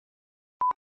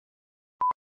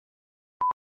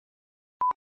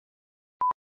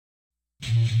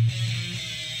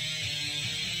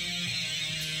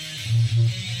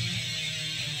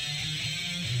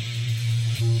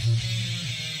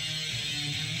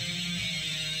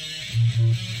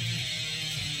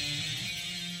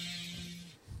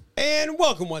And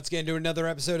welcome once again to another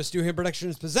episode of S2E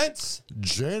Productions presents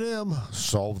J&M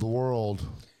Solve the World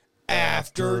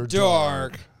After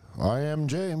Dark. I am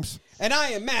James. And I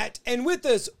am Matt. And with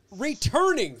us,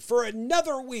 returning for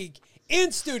another week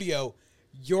in studio,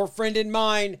 your friend and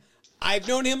mine. I've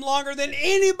known him longer than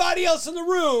anybody else in the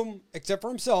room, except for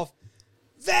himself,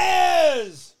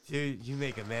 Vez! Dude, you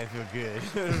make a man feel good.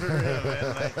 For real,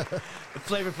 man. Like,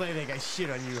 Flavor Flav ain't got shit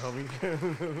on you,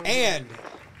 homie. And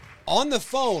on the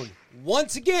phone,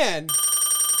 once again,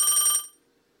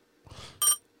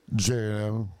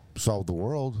 J&M Solve the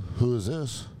World. Who is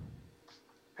this?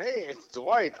 Hey, it's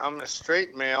Dwight. I'm a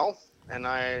straight male, and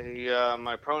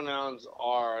my pronouns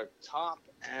are top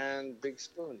and big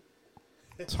spoon.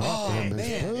 Top and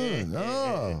Big Spoon.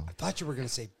 Oh. I thought you were going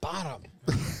to say bottom.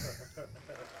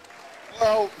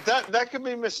 Well, that could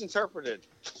be misinterpreted.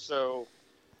 So,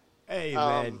 Hey,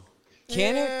 man.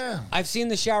 Can Yeah. it? I've seen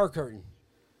the shower curtain.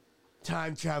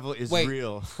 Time travel is Wait.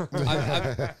 real.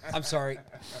 I'm sorry.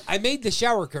 I made the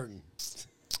shower curtain.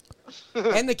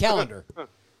 And the calendar.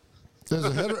 As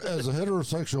a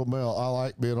heterosexual male, I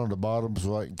like being on the bottom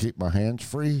so I can keep my hands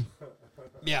free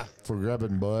Yeah. for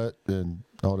grabbing butt and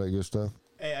all that good stuff.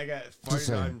 Hey, I got Just farted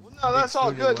saying. on. no, that's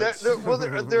all good. once.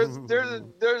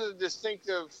 There's a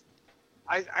distinctive.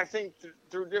 I think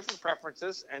through different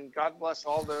preferences, and God bless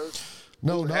all those.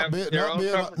 No, who not have their own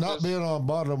being preferences. on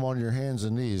bottom on your hands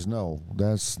and knees. No,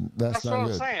 that's That's not what I'm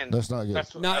good. saying. That's not good.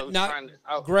 That's what I Not was not trying to-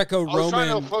 I was trying Greco-Roman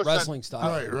to approach that- wrestling style.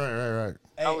 Right.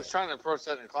 Hey, I was trying to approach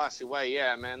that in a classy way.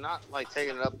 Yeah, man, not like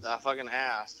taking it up the fucking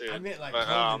ass, dude. I meant like But,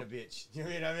 holding a bitch. You know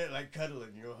what I mean? I meant like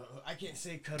cuddling. You know, I can't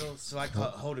say cuddle, so I call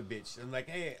hold a bitch. I'm like,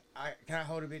 hey, can I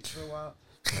hold a bitch for a while?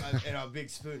 And I'll big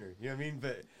spooner. You know what I mean?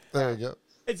 But There you go.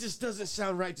 it just doesn't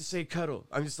sound right to say cuddle.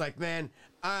 I'm just like, man,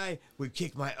 I would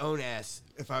kick my own ass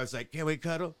if I was like, can we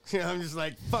cuddle? You know, I'm just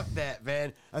like, fuck that,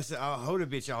 man. I said, I'll hold a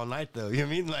bitch all night, though. You know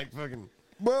what I mean? Like, fucking.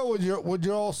 Well, when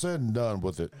you're all said and done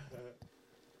with it,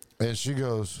 and she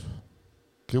goes,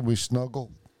 "Can we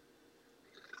snuggle?"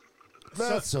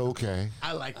 That's okay.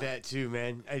 I like that, too,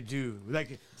 man. I do.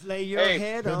 Like, lay your Hey,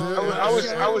 head And on. then- I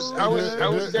was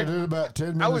and then about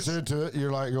 10 minutes was- into it,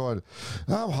 you're like going,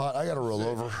 "I'm hot. I got to roll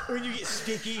over." When you get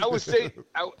sticky. I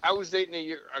was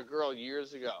dating a girl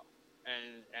years ago,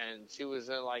 and she was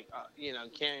like,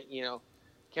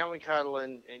 can we cuddle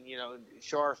and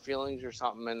show our feelings or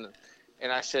something?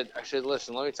 And I said,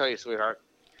 listen, let me tell you, sweetheart,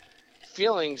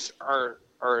 feelings are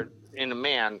in a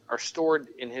man are stored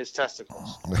in his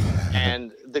testicles,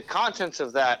 and the contents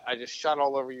of that I just shot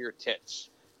all over your tits.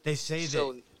 They say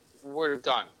So that we're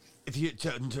done. if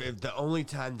the only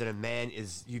time that a man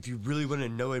is, if you really want to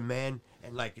know a man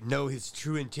and like know his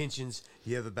true intentions,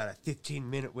 you have about a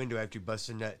 15-minute window after you bust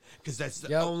a nut, because that's the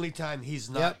Yep. only time he's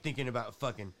not Yep. thinking about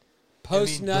fucking.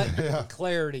 Post-nut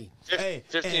clarity. Hey,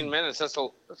 15 and- minutes. That's a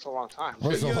long time.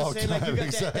 That's You a know long what I'm saying? Like, you time, got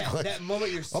exactly. that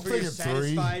moment you're, I'm where you're thinking 3.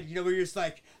 satisfied, you know, where you're just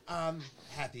like,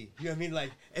 happy. You know what I mean?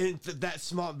 Like, and that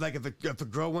small, like, if a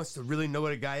girl wants to really know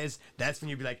what a guy is, that's when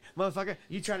you'd be like, motherfucker,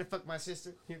 you trying to fuck my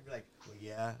sister? You'd be like, well,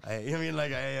 yeah. You know what I mean?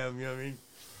 Like, I am, you know what I mean?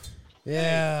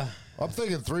 Yeah. I'm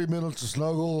thinking 3 minutes to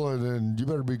snuggle, and then you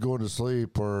better be going to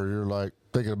sleep, or you're like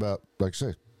thinking about, like,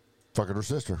 say, fucking her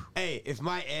sister. Hey, if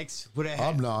my ex would have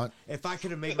I'm not. If I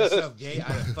could have made myself gay, I'd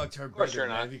have fucked her course brother, you're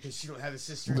man, not. because she don't have a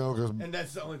sister. No, 'cause and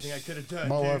that's the only thing I could have done.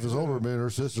 My dude. wife is older than me, and her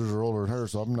sisters are older than her,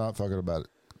 so I'm not fucking about it.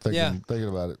 Thinking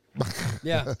about it.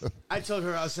 Yeah. I told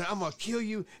her, I said, I'm gonna kill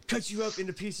you, cut you up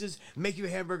into pieces, make you a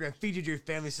hamburger, and feed it to your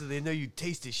family so they know you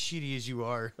taste as shitty as you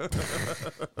are.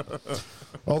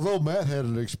 Although Matt had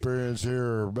an experience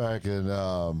here back in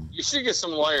You should get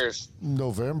some lawyers.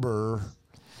 November,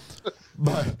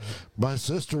 my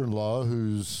sister-in-law,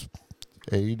 who's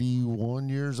 81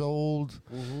 years old,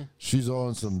 she's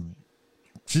on some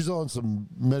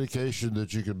medication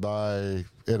that you could buy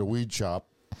at a weed shop.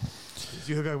 Did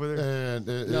you hook up with her?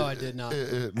 And No, I did not.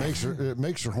 It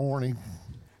makes her horny.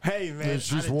 Hey, man. And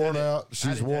she's I'd have worn done it. out.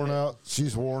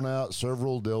 She's worn out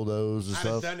several dildos and I'd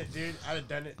have stuff, done it, dude. I'd have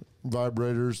done it.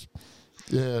 vibrators.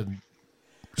 And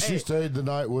she Hey. stayed the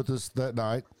night with us that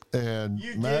night, and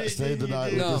You did Matt it, stayed the dude, you night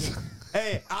did with it. us.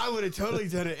 Hey, I would have totally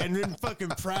done it and been fucking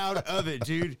proud of it,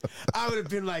 dude. I would have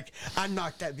been like, I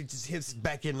knocked that bitch's hips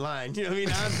back in line. You know what I mean?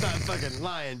 I'm not fucking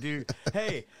lying, dude.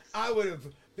 Hey, I would have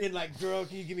been like, girl,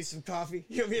 can you give me some coffee?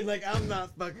 You know what I mean? Like, I'm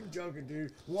not fucking joking,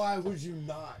 dude. Why would you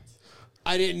not?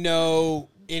 I didn't know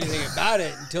anything about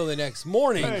it until the next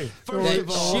morning. Hey, first that of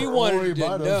all, she or wanted he to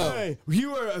might have. know. Hey,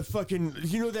 you are a fucking.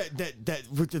 You know that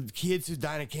with the kids who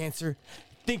died of cancer.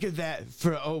 Think of that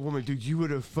for an old woman, dude. You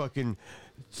would have fucking.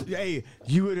 Hey,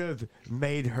 you would have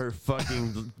made her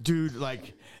fucking dude.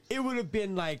 Like it would have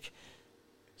been like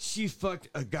she fucked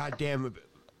a goddamn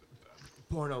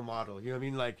porno model. You know what I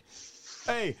mean? Like.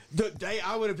 Hey,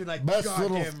 I would have been like,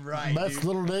 goddamn right, Beth's dude.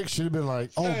 little dick should have been like,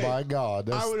 oh Hey, my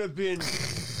God. I would have been.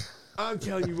 I'm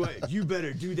telling you what, you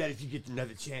better do that if you get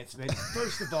another chance, man.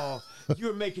 First of all,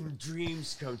 you're making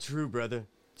dreams come true, brother.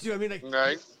 Do you know what I mean? Like,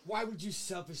 Right. why would you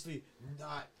selfishly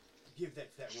not give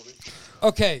that to that woman?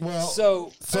 Okay, Well,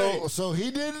 so so he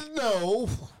didn't know,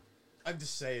 I'm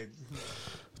just saying.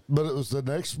 but it was the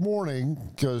next morning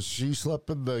because she slept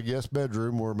in the guest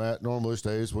bedroom where Matt normally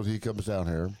stays when he comes down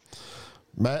here.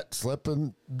 Matt slept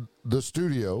in the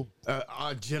studio,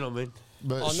 Gentlemen.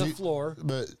 but on the floor.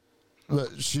 But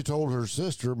she told her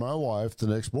sister, my wife, the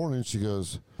next morning. She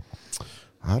goes,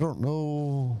 "I don't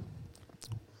know,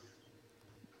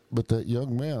 but that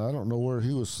young man, I don't know where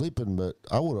he was sleeping, but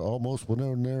I would have almost went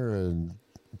in there and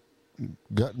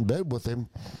got in bed with him."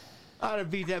 I'd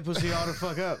have beat that pussy all the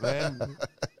fuck up, man.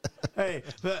 Hey,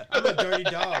 but I'm a dirty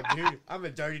dog, dude. I'm a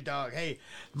dirty dog. Hey,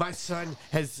 my son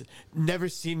has never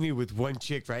seen me with one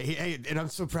chick, right? Hey, and I'm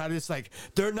so proud of this. Like,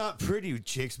 they're not pretty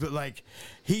chicks, but like,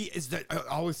 he is that. I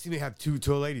always see me have two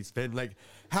old ladies, man. Like,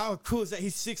 how cool is that?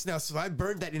 He's 6 now, so I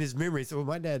burned that in his memory. So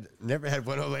my dad never had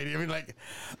one old lady. I mean, like,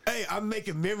 hey, I'm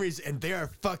making memories, and they are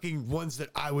fucking ones that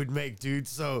I would make, dude.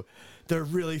 So they're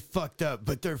really fucked up,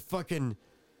 but they're fucking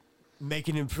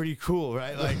making him pretty cool,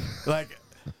 right? Like,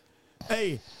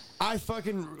 hey, I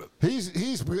fucking He's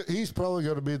probably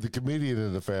going to be the comedian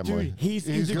in the family. dude, he's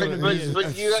either gonna gonna- be But a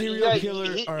you- serial you-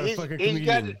 killer he- or a he's- fucking he's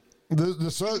got comedian.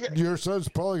 The son, your son's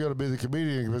probably going to be the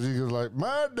comedian because he's gonna like,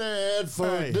 my dad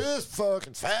fucked Hey. this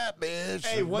fucking fat bitch.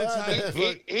 Hey, and one my time- dad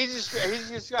fucked-" He's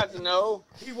just got to know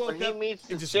He woke when he up meets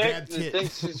the and just chick grabbed that tit.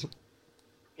 thinks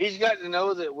he's got to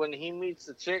know that when he meets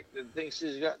the chick that thinks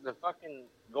she's got the fucking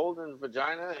golden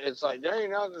vagina, it's like there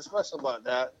ain't nothing special about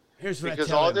that. Here's what Because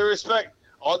I tell all him.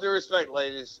 due respect,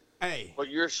 ladies, Hey, but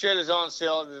your shit is on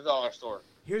sale at the dollar store.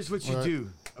 here's what you Right. do,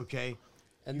 okay?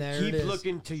 and there Keep it is.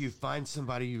 looking till you find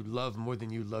somebody you love more than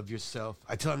you love yourself.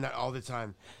 I tell him that all the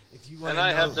time. If you want And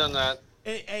I have done that.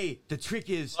 Hey, the trick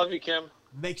is Love you, Kim.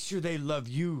 make sure they love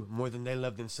you more than they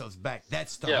love themselves back.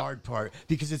 That's the Yeah. hard part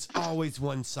because it's always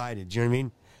one-sided. Do you know what I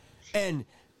mean? And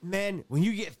man, when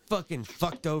you get fucking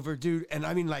fucked over, dude, and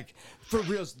I mean like for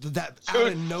reals, that out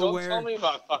Dude, of nowhere. don't tell me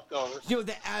about fucked over. You know,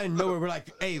 that out of nowhere, we're like,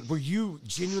 hey, where you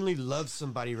genuinely love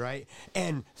somebody, right?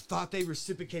 And thought they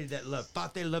reciprocated that love,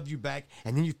 thought they loved you back,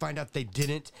 and then you find out they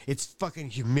didn't. It's fucking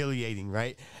humiliating,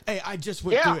 right? Hey, I just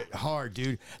went through it hard,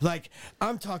 dude. Like,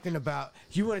 I'm talking about,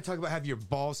 you want to talk about having your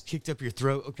balls kicked up your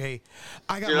throat, okay?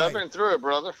 I got Dude, I've my, been through it,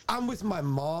 brother. I'm with my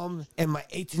mom and my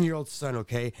 18-year-old son,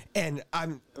 okay? And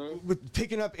I'm with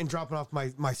picking up and dropping off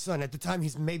my son. At the time,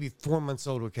 he's maybe 4 months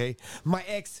old, okay? My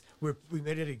ex, we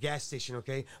met at a gas station,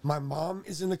 okay? My mom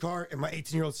is in the car and my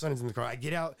 18-year-old son is in the car. I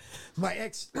get out. My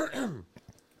ex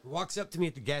walks up to me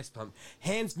at the gas pump,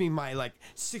 hands me my, like,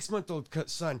 6-month-old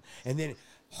son, and then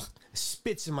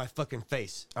spits in my fucking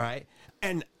face, all right?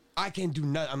 And I can't do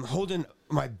nothing. I'm holding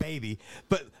my baby,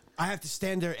 but I have to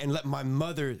stand there and let my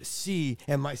mother see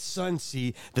and my son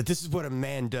see that this is what a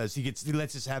man does. He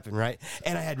lets this happen, right?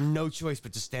 And I had no choice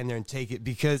but to stand there and take it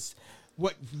because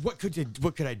what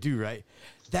could I do, right?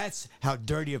 That's how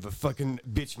dirty of a fucking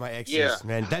bitch my ex is,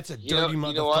 man. That's a dirty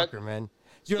motherfucker, man.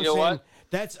 You know what I'm saying?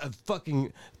 That's a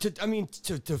fucking.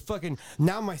 To fucking.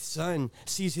 Now my son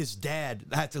sees his dad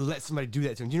have to let somebody do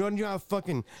that to him. You know how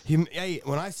fucking. Hey,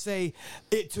 when I say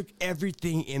it took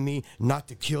everything in me not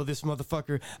to kill this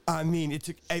motherfucker, I mean it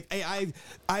took.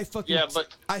 I fucking. Yeah,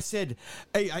 but I said,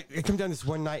 hey, I come down this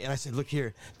one night and I said, look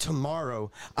here,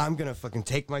 tomorrow I'm gonna fucking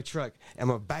take my truck and I'm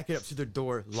gonna back it up to the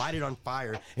door, light it on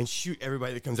fire, and shoot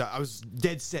everybody that comes out. I was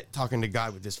dead set talking to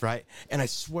God with this, right? And I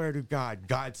swear to God,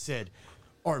 God said,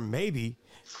 or maybe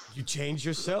you change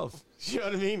yourself. You know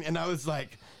what I mean? And I was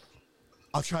like,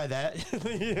 I'll try that.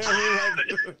 You know what I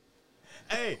mean? Like,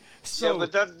 hey, so yeah,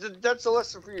 but that's a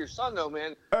lesson for your son, though,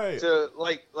 man. Hey. To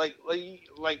like,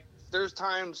 there's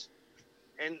times,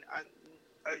 and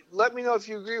let me know if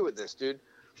you agree with this, dude.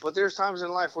 But there's times in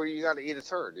life where you got to eat a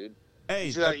turd, dude. hey,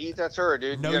 You got to eat that turd,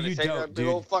 dude. No, you got to you take don't, that big dude.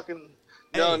 old fucking.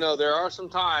 Hey. No, there are some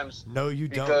times. no, you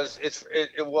don't. Because it's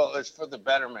for the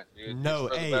betterment, dude. No,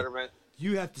 it's for hey. the betterment.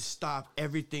 You have to stop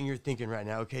everything you're thinking right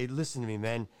now, okay? Listen to me,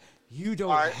 man. You don't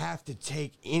All right. have to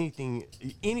take anything,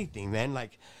 man.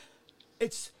 Like,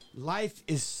 life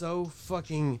is so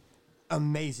fucking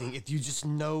amazing if you just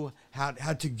know how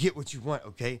to get what you want,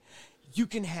 okay? You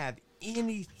can have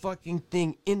any fucking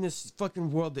thing in this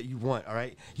fucking world that you want, all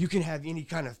right? You can have any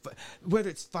kind of, whether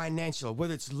it's financial,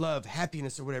 whether it's love,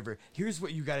 happiness, or whatever. Here's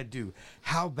what you got to do.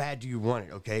 How bad do you want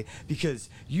it, okay? Because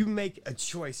you make a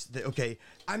choice that, okay,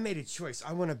 I made a choice.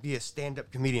 I want to be a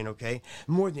stand-up comedian, okay?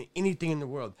 More than anything in the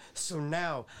world. So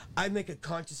now I make a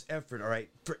conscious effort, all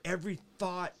right? For every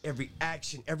thought, every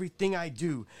action, everything I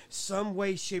do, some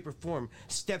way, shape, or form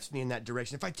steps me in that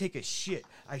direction. If I take a shit,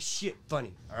 I shit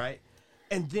funny, all right?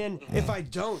 And then if I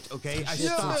don't, okay, I You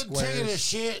stop. ever been taking a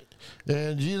shit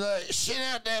and you like shit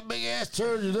out that big ass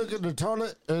turd, you look in the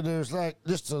toilet and there's like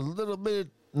just a little bit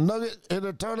nugget in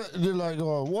the toilet and you're like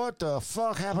going, what the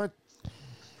fuck happened?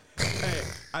 Hey,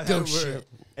 I Go had where shit.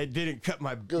 it didn't cut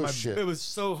my shit. It was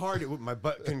so hard, my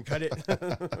butt couldn't cut it.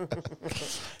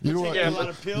 You know what? Taking a lot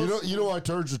of pills. You know why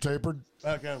turds are tapered?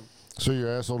 Okay. So your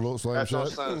asshole don't slam That's all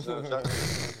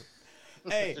shut?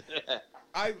 Hey,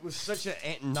 I was such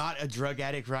not a drug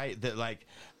addict, right? That like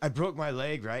I broke my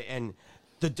leg, right? And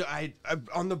I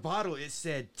on the bottle it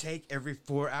said take every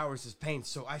 4 hours as pain.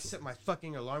 So I set my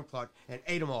fucking alarm clock and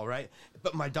ate them all, right?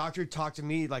 But my doctor talked to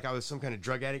me like I was some kind of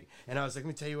drug addict, and I was like, let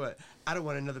me tell you what, I don't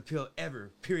want another pill ever.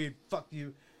 Period. Fuck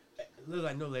you. Little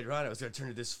I know later on I was gonna turn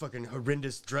to this fucking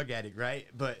horrendous drug addict, right?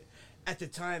 But at the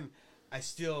time, I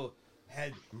still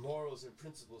had morals and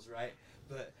principles, right?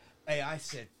 But hey, I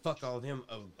said fuck all of them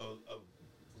a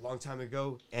long time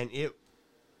ago, and it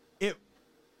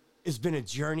has been a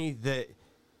journey that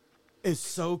is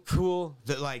so cool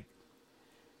that like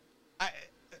I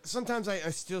sometimes I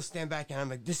still stand back and I'm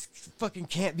like, this fucking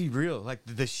can't be real. Like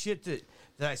the shit that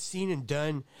I've seen and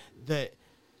done, that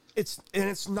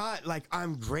it's not like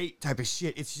I'm great type of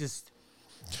shit. It's just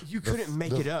you couldn't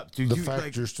make it up, dude. The You, fact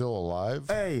like, you're still alive.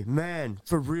 hey man,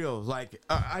 for real. Like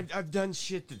I've done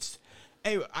shit that's.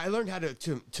 Hey, I learned how to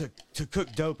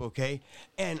cook dope, okay?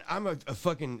 And I'm a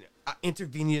fucking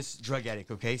intravenous drug addict,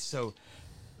 okay? So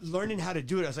learning how to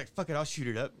do it, I was like, fuck it, I'll shoot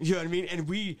it up. You know what I mean? And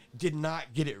we did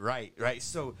not get it right?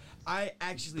 So I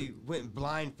actually went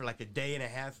blind for like a day and a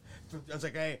half. I was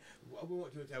like, hey, we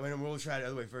won't do it that way. We'll try it the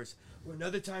other way first. Well,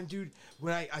 another time, dude,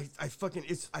 when I fucking,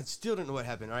 I still don't know what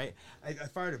happened, all right? I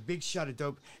fired a big shot of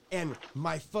dope, and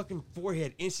my fucking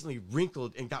forehead instantly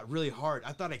wrinkled and got really hard.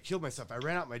 I thought I killed myself. I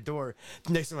ran out my door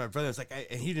next to my brother. I was like,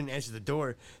 and he didn't answer the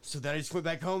door. So then I just went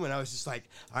back home, and I was just like,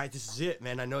 all right, this is it,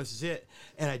 man. I know this is it.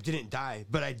 And I didn't die,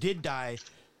 but I did die.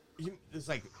 It was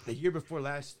like the year before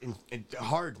last, and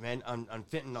hard, man, on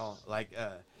fentanyl. Like,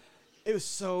 it was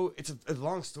so, it's a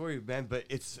long story, man, but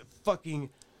it's fucking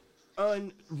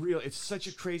unreal. It's such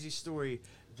a crazy story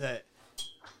that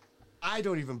I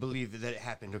don't even believe that it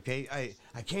happened, okay?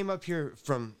 I came up here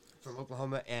from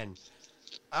Oklahoma, and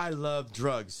I love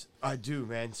drugs. I do,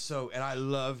 man. So, and I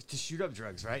love to shoot up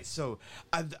drugs, right? So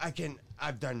I've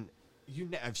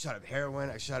shot up heroin.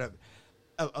 I've shot up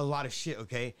a lot of shit,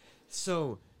 okay?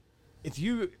 So if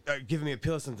you are giving me a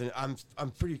pill or something,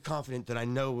 I'm pretty confident that I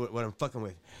know what I'm fucking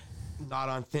with. Not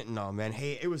on fentanyl, man.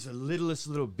 Hey, it was the littlest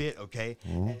little bit, okay?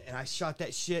 And I shot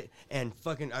that shit, and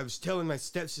fucking, I was telling my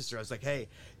stepsister, I was like, hey,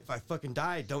 if I fucking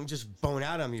die, don't just bone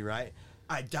out on me, right?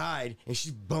 I died, and she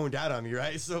boned out on me,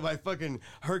 right? So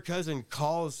her cousin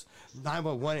calls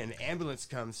 911, and an ambulance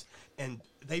comes, and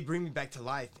they bring me back to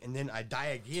life, and then I die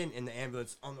again in the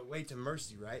ambulance on the way to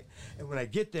Mercy, right? And when I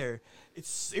get there,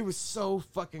 it was so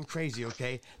fucking crazy,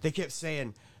 okay? They kept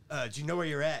saying, do you know where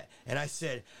you're at? And I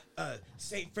said,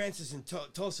 St. Francis in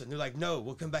Tulsa. And they're like, no,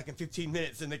 we'll come back in 15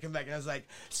 minutes. And they come back, and I was like,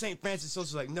 St. Francis,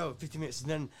 Tulsa. Like, no, 15 minutes. And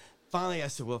then finally I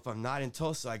said, well, if I'm not in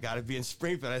Tulsa, I got to be in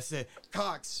Springfield. I said,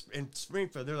 Cox in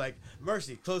Springfield. They're like,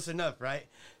 Mercy, close enough, right?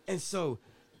 And so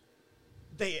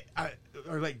they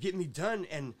are like getting me done.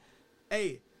 And,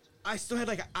 hey, I still had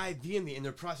like an IV in me, and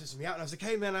they're processing me out. And I was like,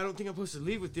 hey, man, I don't think I'm supposed to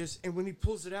leave with this. And when he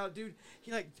pulls it out, dude,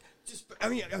 he like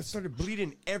I started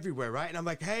bleeding everywhere, right? And I'm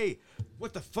like, hey,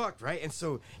 what the fuck, right? And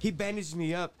so he bandages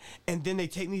me up, and then they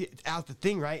take me out the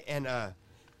thing, right? And I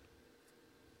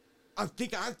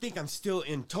think I'm still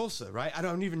in Tulsa, right? I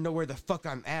don't even know where the fuck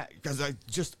I'm at because I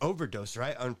just overdosed,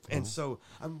 right? And so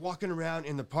I'm walking around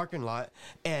in the parking lot,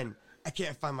 and I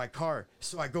can't find my car.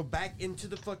 So I go back into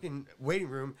the fucking waiting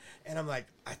room, and I'm like,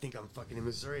 I think I'm fucking in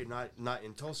Missouri, not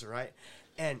in Tulsa, right?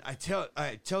 And I tell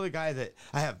the guy that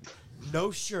I have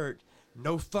no shirt,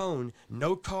 no phone,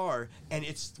 no car, and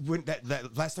it's when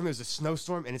that last time it was a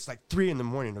snowstorm, and it's like 3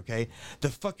 a.m. Okay, the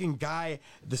fucking guy,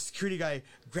 the security guy,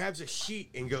 grabs a sheet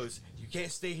and goes, "You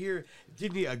can't stay here."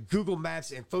 Did me a Google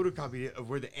Maps and photocopied it of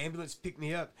where the ambulance picked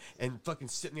me up and fucking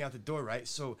sent me out the door. Right,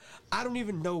 so I don't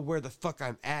even know where the fuck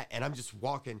I'm at, and I'm just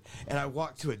walking, and I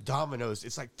walk to a Domino's.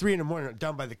 It's like 3 a.m.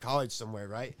 down by the college somewhere,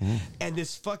 right? And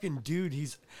this fucking dude,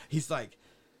 he's like,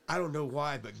 I don't know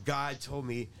why, but God told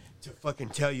me to fucking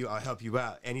tell you I'll help you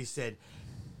out. And he said,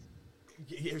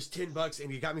 here's $10,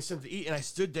 and he got me something to eat, and I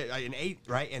stood there and ate,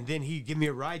 right? And then he gave me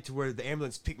a ride to where the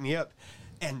ambulance picked me up,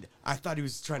 and I thought he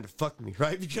was trying to fuck me,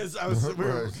 right? Because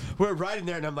we were riding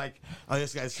there, and I'm like, oh,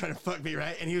 this guy's trying to fuck me,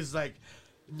 right? And he was like,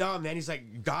 no, man. He's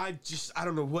like, God just, I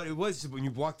don't know what it was. When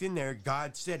you walked in there,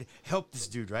 God said, help this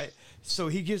dude, right? So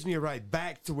he gives me a ride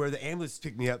back to where the ambulance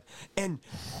picked me up, and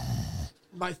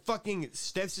my fucking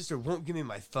stepsister won't give me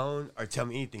my phone or tell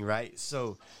me anything, right?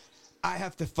 So I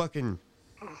have to fucking...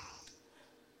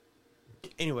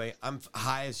 Anyway, I'm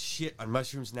high as shit on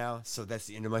mushrooms now, so that's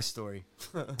the end of my story.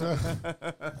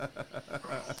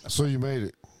 So you made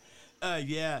it.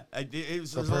 Yeah, I did. It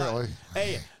was Apparently.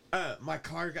 Hey, my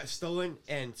car got stolen,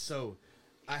 and so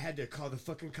I had to call the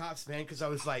fucking cops, man, because I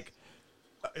was like...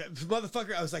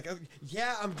 motherfucker, I was like,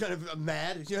 yeah, I'm kind of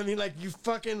mad. You know what I mean? Like, you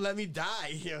fucking let me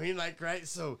die. You know what I mean? Like, right?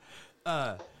 So,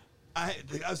 I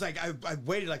was like, I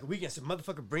waited like a week. I said,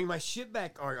 motherfucker, bring my shit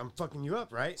back or I'm fucking you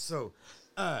up, right? So,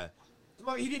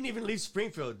 he didn't even leave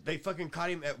Springfield. They fucking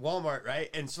caught him at Walmart, right?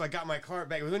 And so I got my car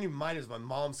back. It wasn't even mine. It was my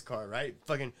mom's car, right?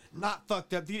 Fucking not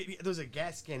fucked up. There was a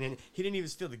gas can in it. He didn't even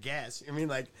steal the gas. I mean,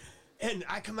 like... And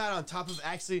I come out on top of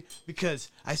actually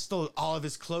because I stole all of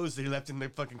his clothes that he left in the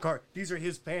fucking car. These are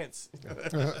his pants.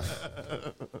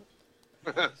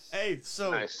 Hey, so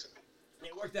Nice.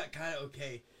 it worked out kind of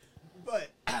okay.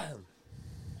 But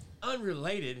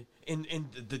unrelated in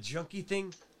the junkie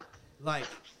thing, like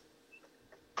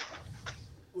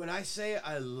when I say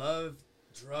I love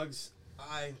drugs,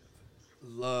 I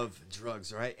love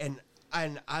drugs, right? And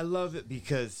I love it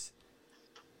because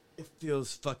it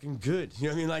feels fucking good. You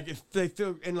know what I mean? Like if they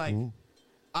feel and like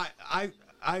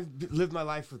I've lived my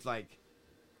life with like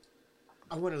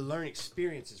I want to learn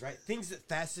experiences, right? Things that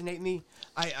fascinate me.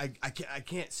 I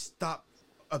can't stop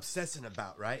obsessing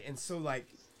about, right? And so like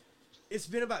it's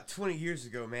been about 20 years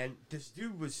ago, man. This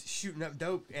dude was shooting up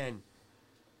dope, and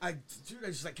I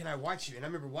was like, "Can I watch you?" And I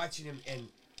remember watching him, and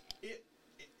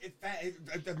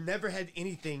I've never had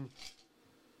anything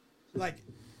like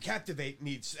captivate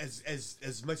me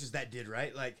as much as that did,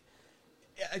 right? Like,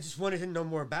 I just wanted to know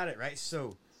more about it, right?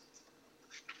 So,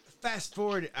 fast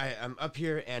forward, I'm up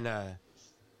here, and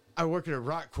I work at a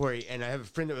rock quarry, and I have a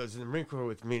friend that was in the Marine Corps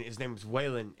with me, and his name was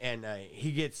Waylon, and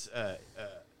he gets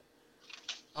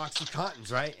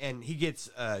Oxycontins, right? And he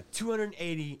gets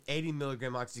 80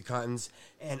 milligram Oxycontins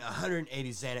and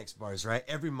 180 Xanax bars, right?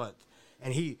 Every month.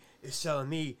 And he is selling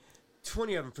me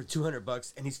 20 of them for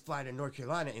 $200, and he's flying to North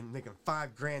Carolina and making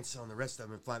 $5,000 selling the rest of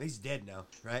them and flying. He's dead now,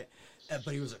 right?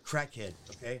 But he was a crackhead,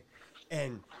 okay?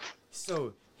 And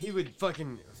so he would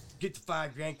fucking get the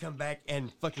 $5,000, come back,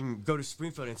 and fucking go to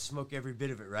Springfield and smoke every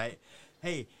bit of it, right?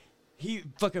 Hey, he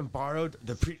fucking borrowed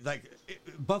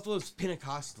Buffalo's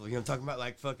Pentecostal, you know what I'm talking about,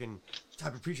 like fucking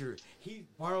type of preacher. He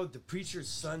borrowed the preacher's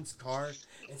son's car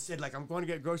and said, like, I'm going to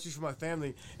get groceries for my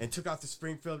family, and took off to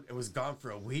Springfield and was gone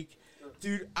for a week.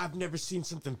 Dude, I've never seen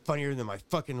something funnier than my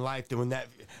fucking life than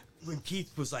when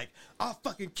Keith was like, I'll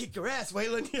fucking kick your ass,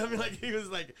 Waylon. You know what I mean? Like, he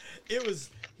was like,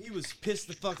 he was pissed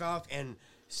the fuck off, and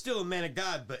still a man of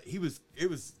God, but he was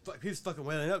fucking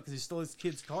wailing up because he stole his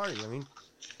kid's car, you know what I mean?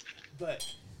 But,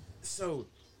 so,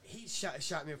 he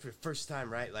shot me up for the first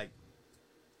time, right? Like,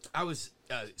 I was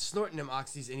snorting them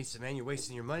oxys, and he said, man, you're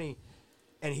wasting your money.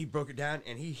 And he broke it down,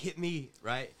 and he hit me,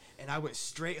 right? And I went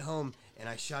straight home, and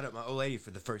I shot up my old lady for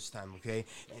the first time, okay?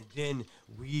 And then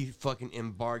we fucking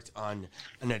embarked on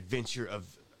an adventure of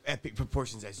epic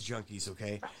proportions as junkies,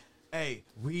 okay? Hey,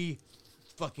 we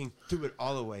fucking threw it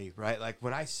all away, right? Like,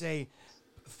 when I say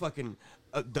fucking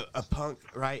a punk,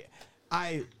 right?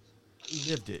 I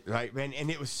lived it, right, man?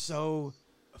 And it was so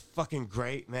fucking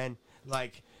great, man.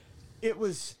 Like, it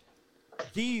was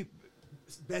the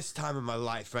best time of my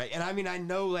life, right? And I mean, I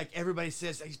know, like, everybody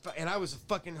says, and I was a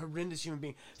fucking horrendous human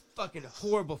being, fucking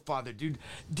horrible father, dude.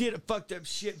 Did a fucked up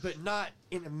shit, but not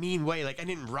in a mean way. Like, I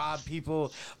didn't rob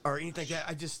people or anything like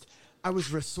that. I was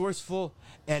resourceful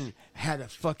and had a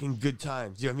fucking good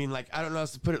time. You know what I mean? Like, I don't know how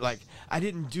else to put it. Like, I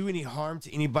didn't do any harm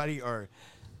to anybody or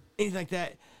anything like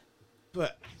that.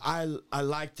 But I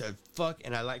like to fuck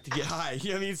and I like to get high. You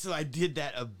know what I mean? So I did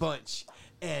that a bunch.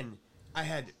 And I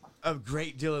had a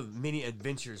great deal of mini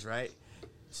adventures, right?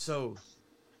 So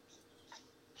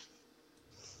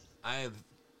I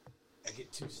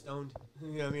get too stoned. You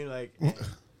know what I mean? Like,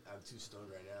 I'm too stoned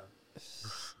right now.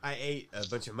 I ate a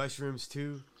bunch of mushrooms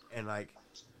too, and like,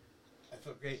 I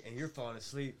felt great. And you're falling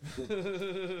asleep.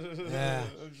 Yeah.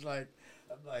 I'm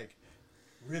like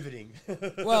riveting.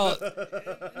 Well,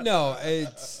 no,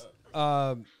 it's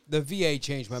the VA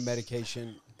changed my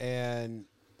medication, and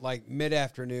like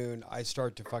mid-afternoon, I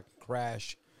start to fucking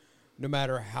crash, no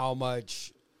matter how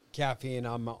much caffeine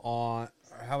I'm on,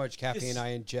 or how much caffeine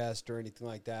I ingest, or anything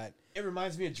like that. It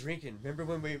reminds me of drinking. Remember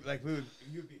when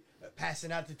you'd be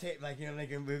passing out the tape, like, you know,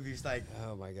 like in movies, like,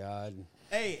 Oh my god.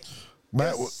 hey,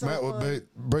 Matt it's Matt so would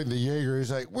bring the Jaeger.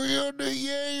 He's like, "We're gonna do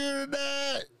Jaeger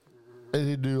tonight," and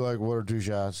he'd do like 1 or 2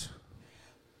 shots.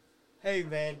 hey,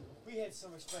 man, we had so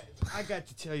much fun. I got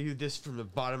to tell you this from the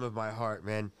bottom of my heart,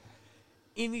 man.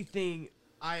 Anything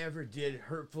I ever did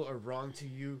hurtful or wrong to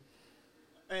you,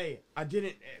 hey, I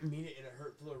didn't mean it in a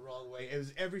hurtful or wrong way.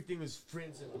 Everything was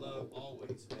friends and love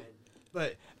always, man.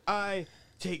 But I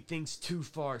take things too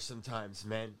far sometimes,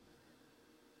 man.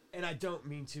 And I don't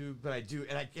mean to, but I do.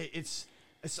 And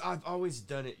I've always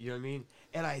done it, you know what I mean?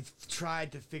 And I've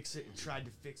tried to fix it and tried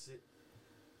to fix it.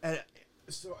 And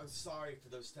so I'm sorry for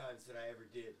those times that I ever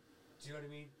did. Do you know what I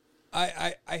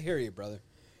mean? I hear you, brother.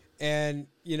 And,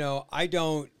 you know, I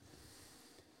don't.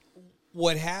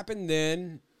 What happened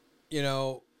then, you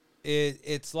know,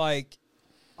 it's like.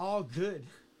 All good.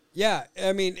 Yeah,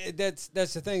 I mean, that's the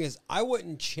thing is, I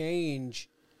wouldn't change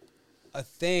a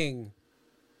thing.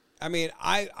 I mean,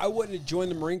 I wouldn't have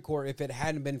joined the Marine Corps if it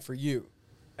hadn't been for you.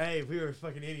 Hey, we were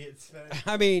fucking idiots, man.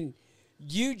 I mean,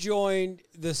 you joined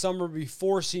the summer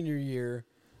before senior year.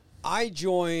 I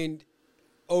joined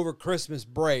over Christmas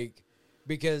break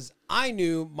because I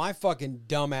knew my fucking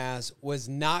dumbass was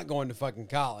not going to fucking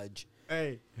college.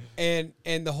 Hey. And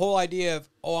the whole idea of,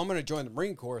 oh, I'm going to join the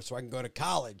Marine Corps so I can go to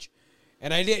college.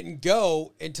 And I didn't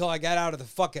go until I got out of the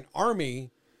fucking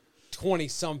Army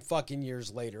 20-some fucking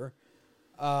years later.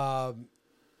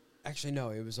 Actually, no,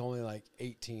 it was only like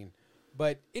 18.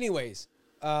 But anyways,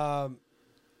 I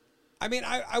mean,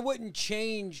 I wouldn't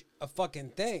change a fucking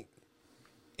thing.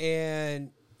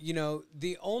 And, you know,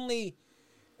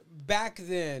 back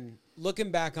then,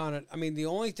 looking back on it, I mean, the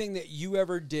only thing that you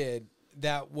ever did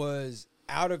that was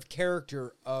out of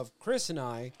character of Chris and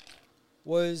I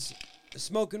was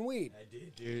smoking weed. I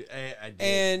did, dude. I did.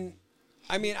 And,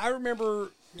 I mean, I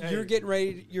remember you're getting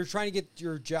ready, you're trying to get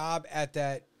your job at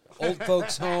that old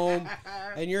folks home,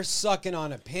 and you're sucking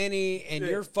on a penny, and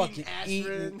you're fucking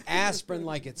eating aspirin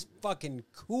like it's fucking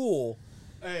cool.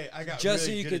 Hey, I got just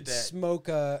really so you good could at that. smoke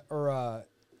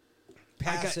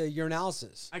pass a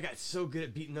urinalysis. I got so good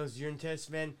at beating those urine tests,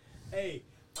 man. Hey,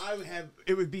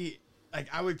 it would be like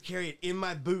I would carry it in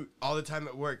my boot all the time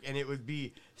at work, and it would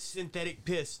be synthetic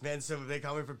piss, man. So they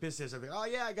call me for piss tests. I'd be like, oh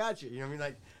yeah, I got you. You know what I mean?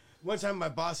 Like one time my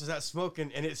boss was out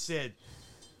smoking, and it said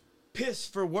piss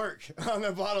for work on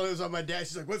the bottle. It was on my dash.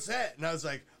 She's like, what's that? And I was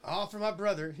like, all for my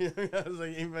brother. I was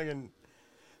like,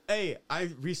 hey, I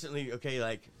recently, okay,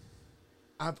 like,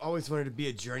 I've always wanted to be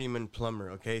a journeyman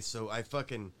plumber, okay? So I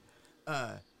fucking,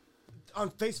 on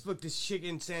Facebook, this chick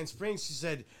in Sand Springs, she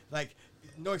said, like,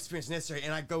 no experience necessary.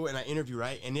 And I go and I interview,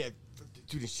 right? And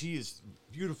dude, she is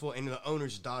beautiful and the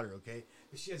owner's daughter, okay?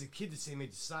 But she has a kid the same age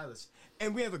as Silas.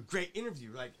 And we have a great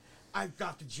interview. Like, I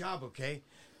got the job, okay?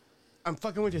 I'm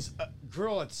fucking with this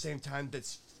girl at the same time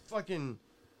that's fucking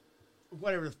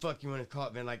whatever the fuck you want to call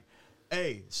it, man. Like,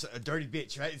 hey, a dirty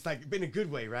bitch, right? It's like in a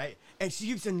good way, right? And she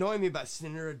keeps annoying me about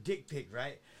sending her a dick pic,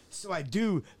 right? So I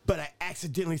do, but I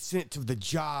accidentally sent it to the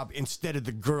job instead of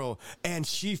the girl. And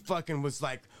she fucking was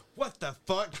like, what the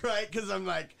fuck, right? Because I'm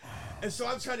like, and so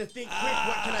I'm trying to think quick,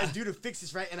 what can I do to fix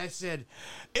this, right? And I said,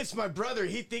 it's my brother.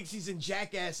 He thinks he's in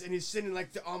Jackass and he's sending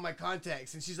like to all my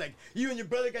contacts. And she's like, you and your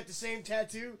brother got the same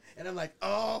tattoo? And I'm like,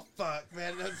 oh, fuck,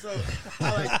 man. And so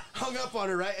I like hung up on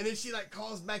her, right? And then she like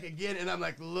calls back again. And I'm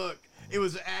like, look, it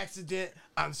was an accident.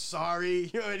 I'm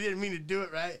sorry. You know, I didn't mean to do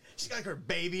it, right? She got like her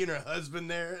baby and her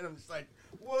husband there. And I'm just like,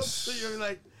 whoops. You know, what I mean?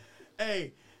 Like,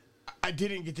 hey, I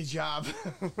didn't get the job.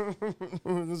 It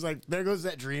was like, there goes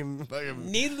that dream.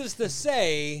 Needless to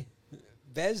say,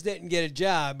 Vez didn't get a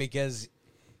job because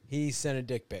he sent a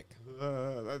dick pic.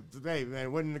 Hey, man,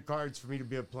 it wasn't in the cards for me to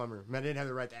be a plumber. Man, I didn't have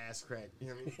the right to ass crack. You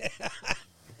know what I mean?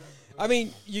 I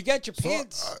mean, you got your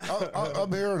pants.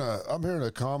 I'm hearing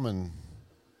a common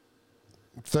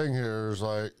thing here is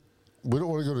like, we don't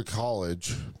want to go to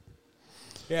college.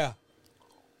 Yeah.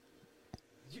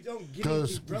 You don't get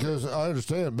anything, brother. Because I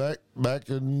understand back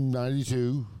in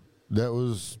 '92, that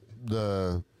was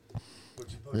and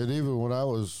even when I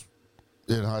was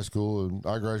in high school and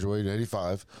I graduated in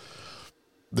 '85,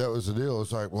 that was the deal.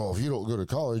 It's like, well, if you don't go to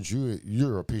college,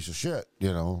 you're a piece of shit,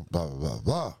 you know, blah, blah, blah,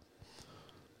 blah.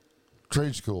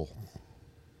 Trade school.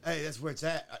 Hey, that's where it's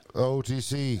at.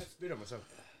 OTC. I spit on myself.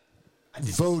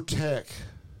 Votech.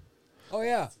 Oh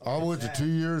yeah. I went to 2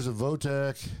 years of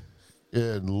Votech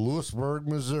in Lewisburg,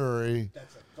 Missouri.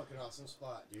 That's a fucking awesome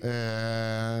spot, dude.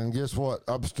 And guess what?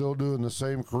 I'm still doing the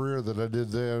same career that I did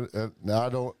then. And I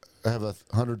don't have a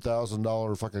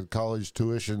 $100,000 fucking college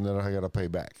tuition that I got to pay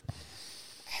back.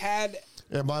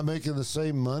 Am I making the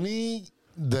same money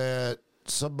that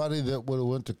somebody that would have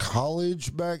went to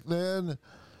college back then?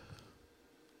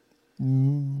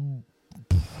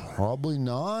 Probably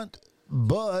not.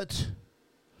 But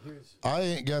I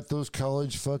ain't got those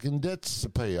college fucking debts to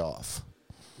pay off.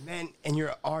 Man, and you're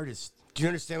an artist. Do you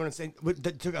understand what I'm saying?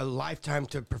 That took a lifetime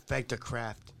to perfect a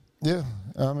craft. Yeah,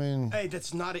 I mean... Hey,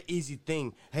 that's not an easy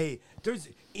thing. Hey,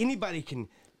 anybody can...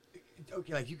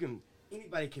 Okay, like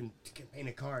anybody can paint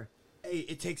a car. Hey,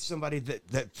 it takes somebody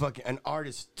that fucking... An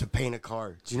artist to paint a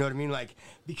car. Do you know what I mean? Like,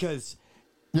 because...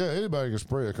 Yeah, anybody can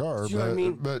spray a car, you know what I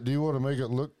mean? But do you want to make it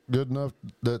look good enough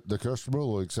that the customer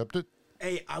will accept it?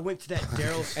 Hey, I went to that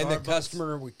Daryl Starbucks. And the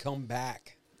customer would come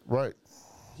back. Right.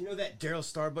 You know that Daryl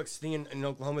Starbucks thing in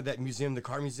Oklahoma, that museum, the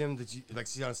car museum that you like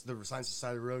see on the signs side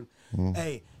of the road?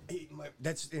 Hey,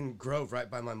 that's in Grove, right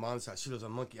by my mom's house. She lives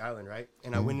on Monkey Island, right?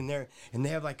 And I went in there, and they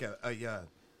have like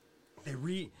they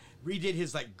redid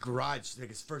his like garage, like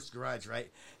his first garage, right?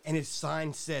 And his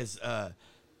sign says,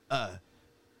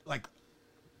 like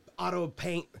auto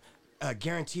paint,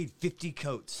 guaranteed 50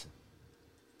 coats.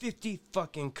 50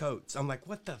 fucking coats. I'm like,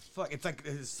 what the fuck? It's like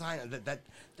his sign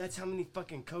that's how many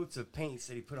fucking coats of paint he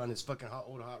said he put on his fucking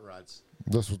old hot rods.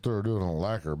 That's what they were doing on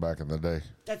lacquer back in the day.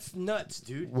 That's nuts,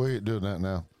 dude. We ain't doing that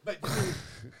now. But I mean,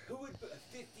 who would put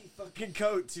 50 fucking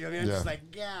coats? You know what I mean? I'm just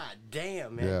like, God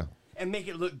damn, man. Yeah. And make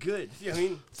it look good. You know what I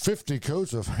mean? 50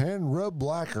 coats of hand rub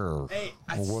lacquer. Hey,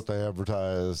 what they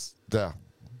advertised. Yeah.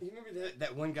 You remember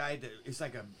that one guy that it's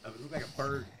like looked like a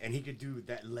bird, and he could do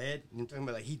that lead? I'm talking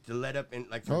about like heat the lead up and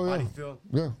like for body fill.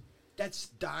 Yeah. That's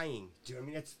dying. Do you know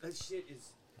what I mean? That shit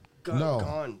is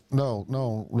gone.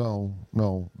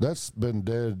 No. That's been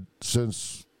dead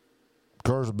since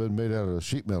cars have been made out of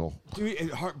sheet metal. Dude,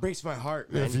 it breaks my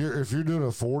heart, man. If you're doing a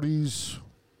 40s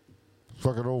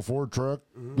fucking old Ford truck,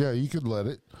 yeah, you could let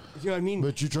it. You know what I mean?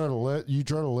 But you try to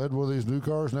lead one of these new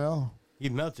cars now?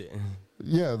 You'd melt it.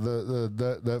 Yeah,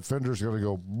 that fender's gonna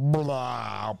go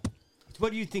blah.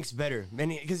 What do you think's better?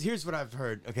 Because here's what I've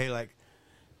heard. Okay, like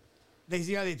they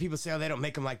see how people say, "Oh, they don't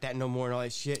make them like that no more," and all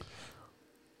that shit.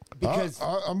 Because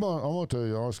I'm gonna tell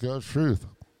you honest God's truth.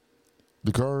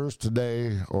 The cars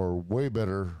today are way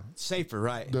better, safer,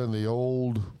 right, than the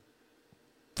old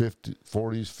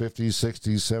 40s, 50s,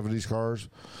 60s, 70s cars.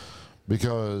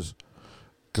 Because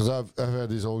I've had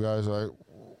these old guys like.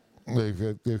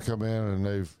 They've come in and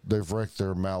they've wrecked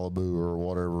their Malibu or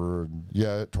whatever, and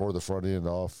yeah, it tore the front end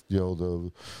off. You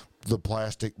know, the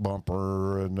plastic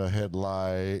bumper and the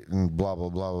headlight and blah blah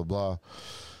blah blah blah.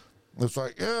 It's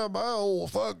like, yeah, my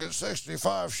old fucking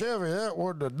 '65 Chevy, that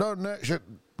wouldn't have done that shit.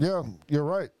 Yeah, you're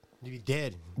right. You'd be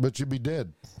dead. But you'd be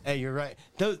dead. Hey, you're right.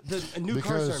 The new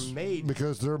cars are made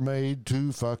because they're made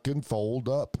to fucking fold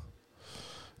up,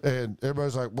 and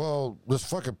everybody's like, well, this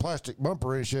fucking plastic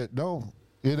bumper ain't shit. No.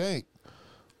 It ain't.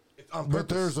 But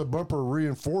there's a bumper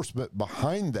reinforcement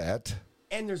behind that.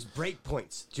 And there's brake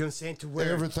points. Do you understand? To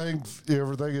where everything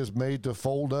is made to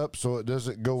fold up so it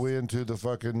doesn't go into the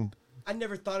fucking I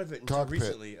never thought of it until cockpit.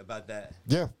 Recently about that.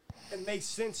 Yeah. It makes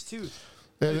sense too.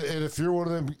 And if you're one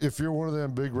of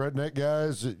them big redneck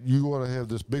guys that you want to have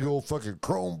this big old fucking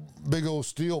chrome, big old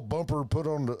steel bumper put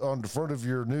on the front of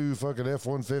your new fucking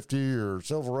F-150 or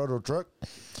Silverado truck,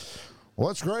 well,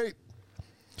 that's great.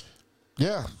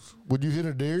 Yeah, when you hit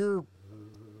a deer,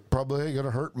 probably ain't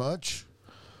gonna hurt much.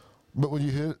 But when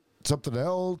you hit something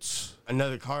else,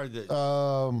 another car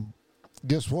that,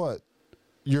 guess what?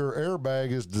 Your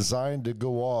airbag is designed to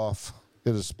go off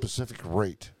at a specific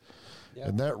rate,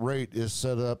 and that rate is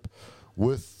set up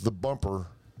with the bumper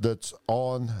that's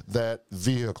on that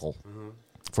vehicle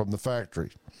from the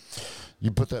factory.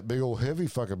 You put that big old heavy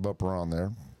fucking bumper on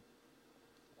there.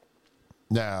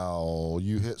 Now,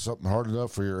 you hit something hard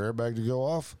enough for your airbag to go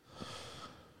off.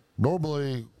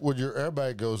 Normally, when your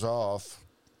airbag goes off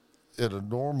in a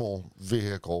normal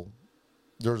vehicle,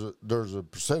 there's a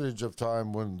percentage of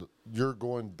time when you're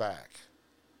going back.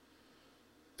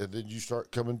 And then you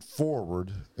start coming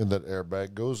forward, and that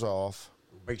airbag goes off.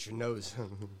 Breaks your nose.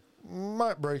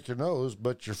 Might break your nose,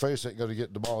 but your face ain't going to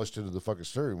get demolished into the fucking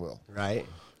steering wheel. Right.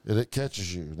 And it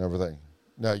catches you and everything.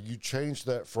 Now, you change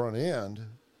that front end.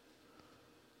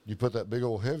 You put that big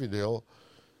old heavy deal,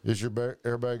 Is your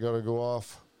airbag going to go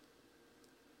off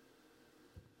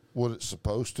what it's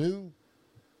supposed to?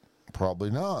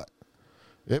 Probably not.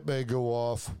 It may go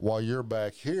off while you're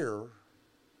back here,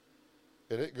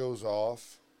 and it goes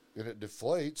off, and it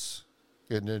deflates,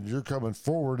 and then you're coming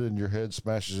forward, and your head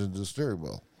smashes into the steering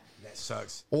wheel. That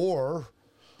sucks. Or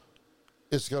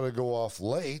it's going to go off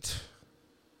late,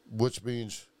 which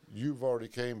means you've already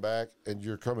came back, and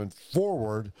you're coming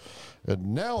forward,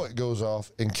 and now it goes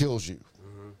off and kills you.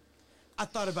 I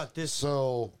thought about this.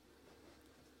 So,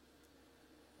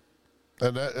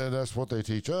 and that's what they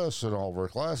teach us in all of our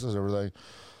classes and everything.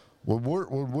 When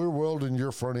we're welding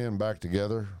your front end back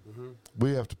together,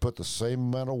 we have to put the same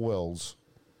amount of welds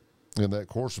in that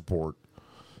core support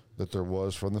that there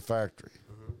was from the factory.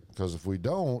 Because if we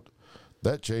don't,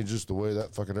 that changes the way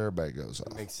that fucking airbag goes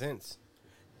off. Makes sense.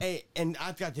 Hey, and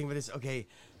I've got to think about this. Okay,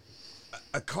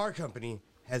 a car company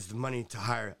has the money to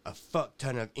hire a fuck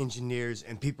ton of engineers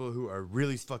and people who are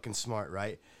really fucking smart,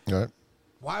 right? Right.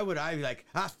 Why would I be like,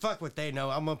 fuck what they know.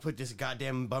 I'm going to put this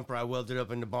goddamn bumper I welded up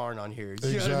in the barn on here. You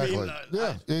Exactly. know what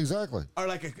I mean? Exactly. Or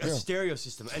like a stereo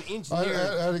system. An I engineer.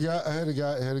 had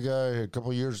a guy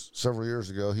several years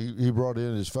ago. He brought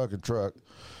in his fucking truck,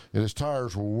 and his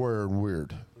tires were wearing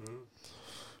weird.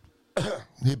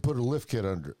 He put a lift kit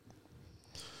under it.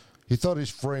 He thought his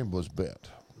frame was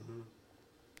bent.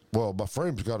 Well, my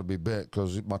frame's got to be bent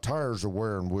because my tires are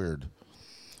wearing weird.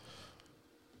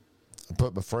 I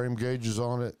put my frame gauges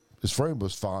on it. His frame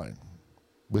was fine.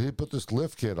 But he put this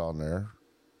lift kit on there.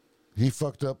 He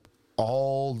fucked up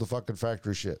all the fucking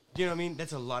factory shit. You know what I mean?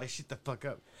 That's a lot of shit to fuck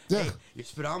up. Yeah. Hey, your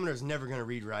speedometer's never going to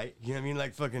read right. You know what I mean?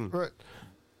 Like fucking. Right.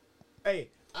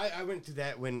 Hey, I went through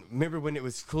that remember when it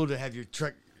was cool to have your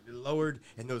truck lowered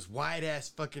and those wide ass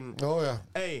fucking. Oh, yeah.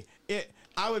 Hey,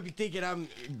 I would be thinking I'm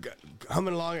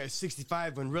humming along at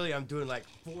 65 when really I'm doing like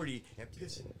 40 and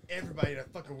pissing everybody in the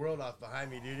fucking world off behind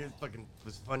me, dude. It fucking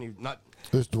was funny. Not.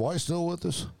 Is Dwight still with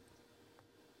us?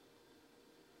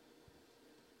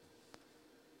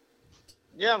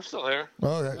 Yeah, I'm still here.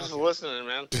 Okay. Just listening,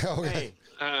 man. Okay.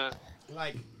 Hey,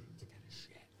 like,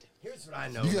 here's what I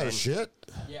know. You got man. a shit?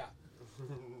 Yeah.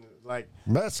 Like,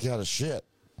 Matt's got a shit.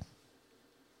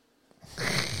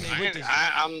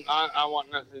 I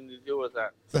want nothing to do with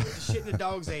that. the shit and the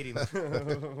dogs ate him.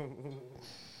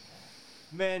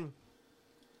 Man,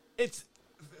 it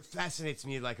fascinates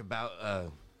me like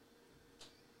about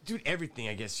dude, everything,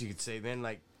 I guess you could say, man.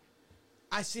 Like,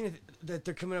 I seen it that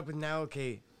they're coming up with now,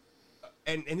 okay,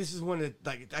 and this is one of the,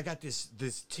 like, I got this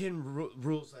 10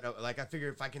 rules that I figure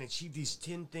if I can achieve these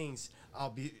 10 things, I'll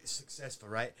be successful,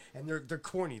 right? And they're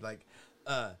corny, like,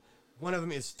 one of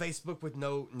them is Facebook with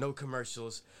no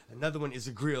commercials. Another one is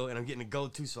a grill, and I'm getting a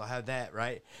gold too, so I'll have that,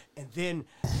 right? And then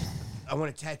I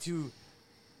want to tattoo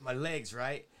my legs,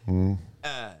 right? Then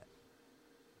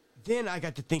I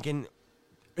got to thinking,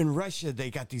 in Russia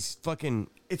they got these fucking,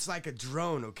 it's like a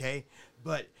drone, okay?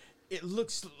 But it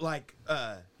looks like,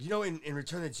 you know, in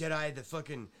Return of the Jedi, the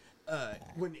fucking,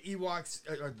 when Ewoks,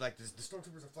 or like the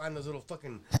stormtroopers are flying those little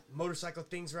fucking motorcycle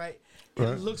things, right?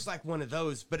 It looks like one of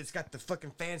those, but it's got the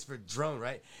fucking fans for drone,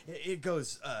 right? It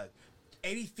goes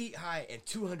 80 feet high and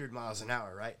 200 miles an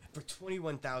hour, right? For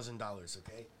 $21,000,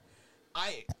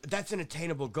 okay? That's an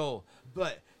attainable goal,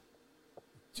 but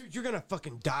dude, you're gonna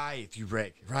fucking die if you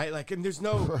wreck, right? Like, and there's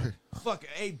no fuck.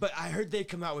 Hey, but I heard they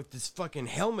come out with this fucking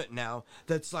helmet now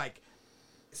that's like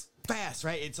fast,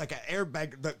 right? It's like an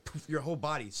airbag that poof your whole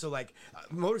body. So like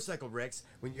motorcycle wrecks,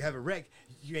 when you have a wreck,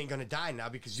 you ain't gonna die now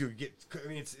because you get. I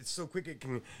mean, it's so quick it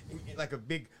can like a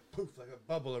big poof, like a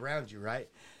bubble around you, right?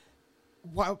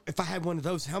 Wow, if I had one of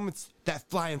those helmets, that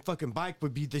flying fucking bike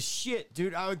would be the shit,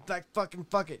 dude. I would like fucking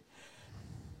fuck it.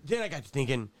 Then I got to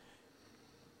thinking,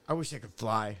 I wish I could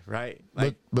fly, right?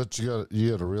 Like, but you got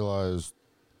to realize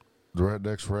the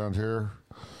rednecks around here,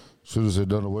 as soon as they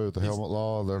done away with the helmet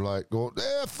law, they're like going,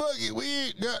 fuck it, we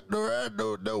ain't got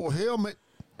no helmet.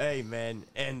 hey man,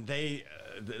 and they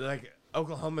like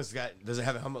Oklahoma's doesn't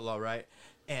have a helmet law, right?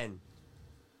 And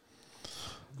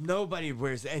nobody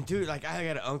wears it. And dude, like I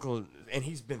got an uncle, and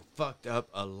he's been fucked up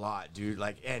a lot, dude.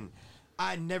 Like, and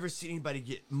I never seen anybody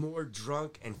get more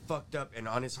drunk and fucked up and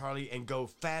on his Harley and go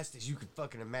fast as you could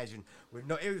fucking imagine.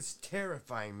 It was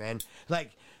terrifying, man.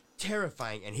 Like,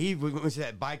 terrifying. And he went to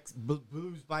that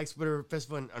blues bike splitter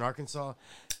festival in Arkansas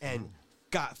and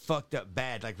got fucked up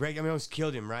bad. Like, I almost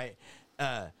killed him, right?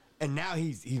 And now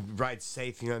he rides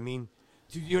safe, you know what I mean?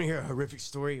 Dude, you want to hear a horrific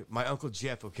story? My Uncle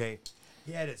Jeff, okay?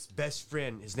 He had his best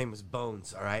friend. His name was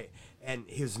Bones, all right? And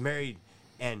he was married,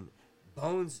 and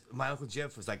Bones, my Uncle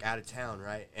Jeff, was like out of town,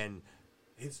 right? And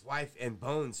his wife and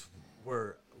Bones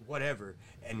were whatever,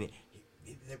 and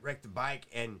they wrecked the bike,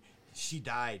 and she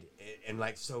died, and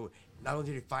like so. Not only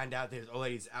did he find out that his old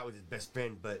lady's out with his best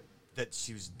friend, but that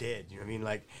she was dead. You know what I mean?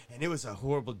 Like, and it was a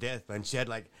horrible death, man. She had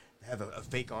like have a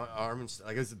fake arm and stuff.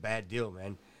 Like, it was a bad deal,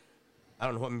 man. I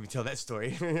don't know what made me tell that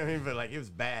story. You know what I mean? But like, it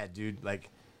was bad, dude. Like,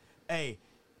 hey,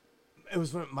 it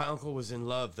was when my uncle was in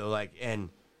love though. Like, and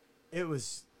it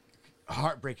was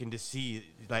heartbreaking to see.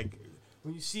 Like,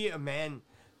 when you see a man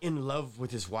in love with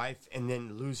his wife and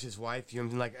then lose his wife, you know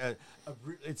what I mean? Like,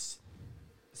 it's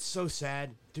so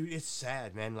sad, dude. It's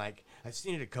sad, man. Like, I've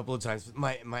seen it a couple of times.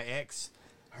 My ex,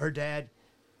 her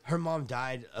mom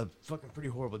died a fucking pretty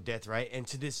horrible death, right? And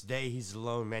to this day, he's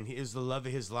alone, man. He is the love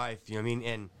of his life, you know what I mean?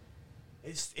 And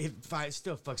it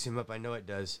still fucks him up. I know it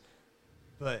does,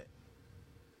 but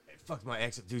it fucked my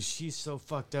ex up, dude. She's so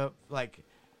fucked up. Like,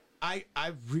 I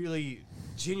really,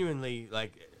 genuinely,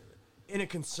 like, in a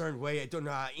concerned way, I don't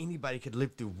know how anybody could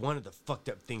live through one of the fucked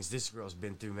up things this girl's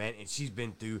been through, man. And she's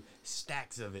been through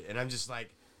stacks of it. And I'm just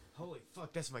like, holy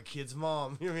fuck, that's my kid's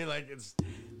mom. You know what I mean? Like,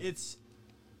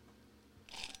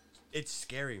 it's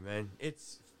scary, man.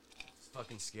 It's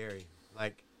fucking scary.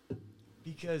 Like,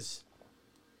 because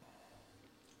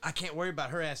I can't worry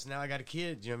about her ass now. I got a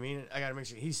kid. You know what I mean? I got to make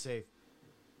sure he's safe.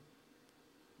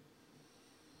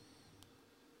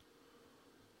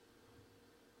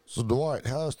 So, Dwight,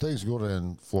 how's things going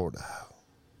in Florida?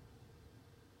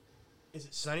 Is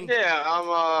it sunny? Yeah,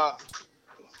 I'm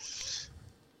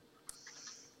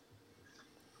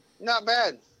not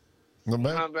bad. Not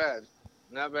bad? Not bad.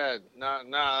 Not bad.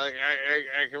 I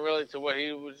can relate to what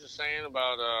he was just saying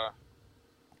about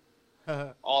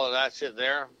all of that shit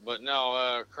there. But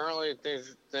no, currently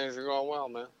things are going well,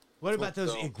 man. What about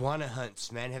those iguana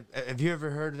hunts, man? Have you ever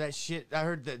heard of that shit? I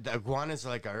heard that the iguanas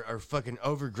are fucking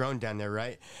overgrown down there,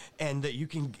 right? And that you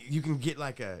can get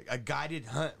like a guided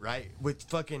hunt, right? With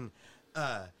fucking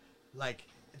like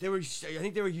I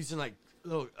think they were using like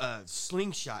little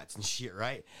slingshots and shit,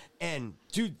 right? And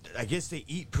dude, I guess they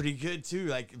eat pretty good too.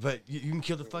 Like, but you can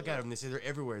kill the fuck out of them. They say they're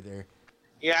everywhere there.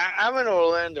 Yeah, I'm in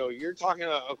Orlando. You're talking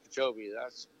about Okeechobee.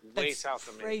 That's way south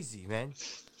of me. Crazy, man.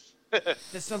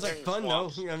 That sounds like fun though.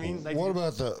 You know what I mean? Like, what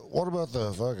about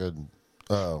the fucking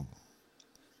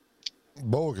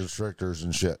boa constrictors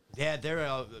and shit? Yeah,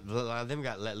 a lot of them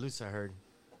got let loose. I heard.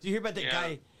 Did you hear about that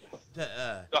guy?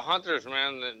 The hunters,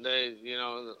 man. They,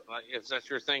 like if that's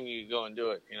your thing, you go and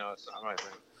do it. It's not my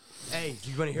thing. Hey,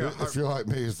 you want to hear? If you're like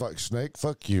me, it's like snake.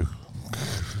 Fuck you.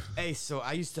 Hey, so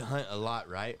I used to hunt a lot,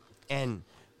 right? And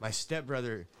my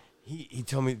stepbrother, he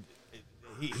told me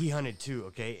he hunted too.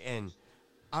 Okay, and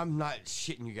I'm not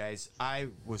shitting you guys. I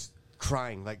was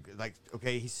crying like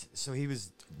okay. He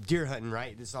was deer hunting,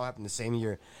 right? This all happened the same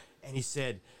year, and he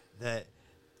said that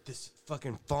this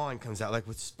fucking fawn comes out like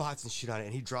with spots and shit on it,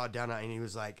 and he drawed down on it, and he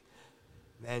was like,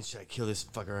 "Man, should I kill this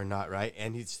fucker or not?" Right?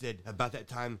 And he said about that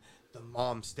time the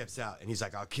mom steps out, and he's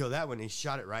like, "I'll kill that one." And he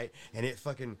shot it, right, and it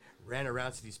fucking ran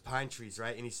around to these pine trees,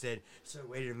 right? And he said, "So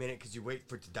wait a minute, because you wait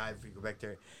for it to die before you go back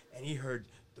there." And he heard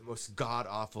the most god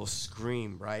awful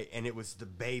scream, right? And it was the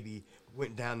baby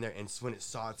went down there, and when it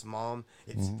saw its mom,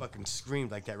 it fucking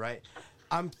screamed like that, right?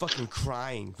 I'm fucking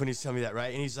crying when he's telling me that,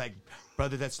 right? And he's like,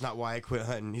 "Brother, that's not why I quit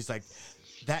hunting." He's like,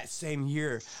 that same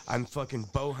year, I'm fucking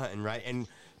bow hunting, right? And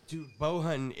dude, bow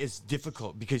hunting is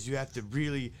difficult because you have to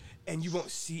really, and you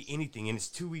won't see anything, and it's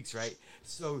 2 weeks, right?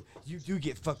 So you do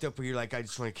get fucked up where you're like, I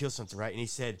just want to kill something, right? And he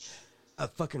said, a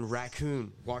fucking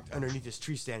raccoon walked underneath this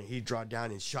tree stand, and he draw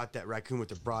down and shot that raccoon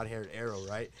with a broad-haired arrow,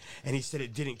 right? And he said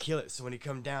it didn't kill it. So when he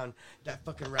come down, that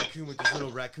fucking raccoon with his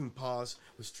little raccoon paws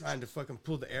was trying to fucking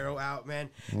pull the arrow out, man.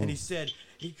 And he said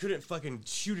he couldn't fucking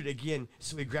shoot it again,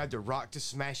 so he grabbed a rock to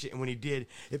smash it. And when he did,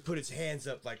 it put its hands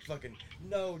up like fucking,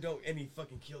 no, don't. And he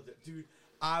fucking killed it. Dude,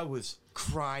 I was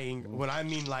crying. When I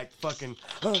mean like fucking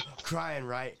crying,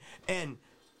 right? And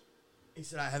he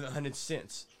said, I haven't hunted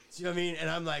since. You know what I mean? And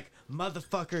I'm like,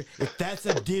 motherfucker, if that's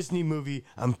a Disney movie,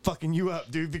 I'm fucking you up,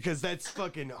 dude, because that's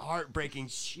fucking heartbreaking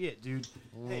shit, dude.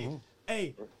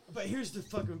 Hey, but here's the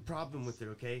fucking problem with it,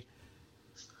 okay?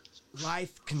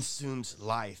 Life consumes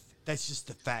life. That's just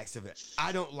the facts of it.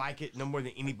 I don't like it no more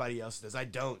than anybody else does. I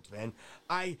don't, man.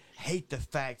 I hate the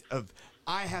fact of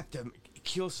I have to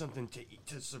kill something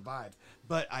to survive.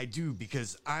 But I do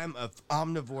because I'm an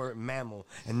omnivore mammal,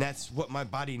 and that's what my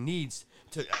body needs.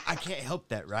 I can't help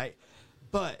that, right?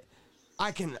 But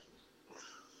hunting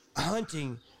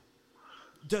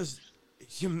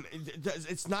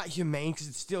it's not humane because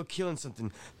it's still killing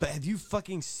something. But have you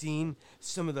fucking seen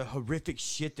some of the horrific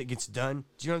shit that gets done?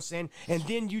 Do you know what I'm saying? And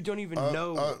then you don't even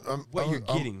know what you're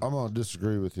getting. I'm going to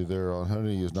disagree with you there on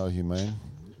hunting is not humane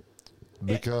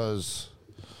because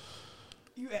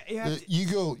you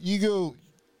go.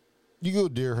 you go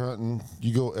deer hunting,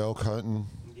 you go elk hunting,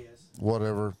 Yes.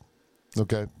 whatever.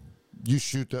 Okay, you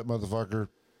shoot that motherfucker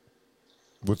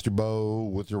with your bow,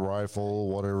 with your rifle,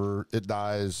 whatever. It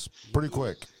dies pretty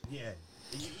quick. Yeah.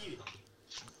 You eat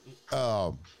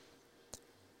it.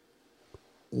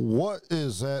 What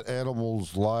is that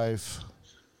animal's life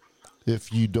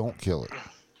if you don't kill it?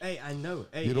 Hey, I know.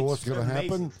 Hey, You know what's it's going to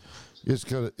happen? amazing. It's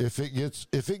gonna if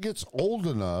it gets old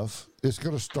enough, it's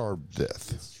gonna starve to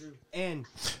death. It's true. And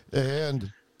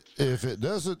if it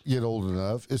doesn't get old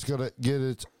enough, it's gonna get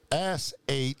its ass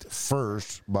ate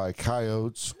first by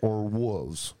coyotes or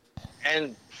wolves.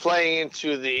 And playing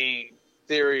into the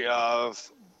theory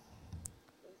of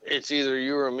it's either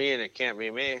you or me, and it can't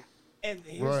be me. and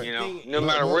here's Right. the You know, thing. no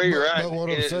matter where you're at. But what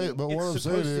I'm it- saying, it's is,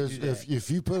 supposed to do if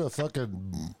you put a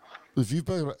fucking if you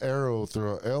put an arrow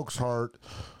through an elk's heart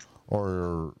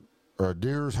or a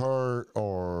deer's heart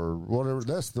or whatever,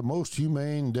 that's the most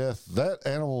humane death that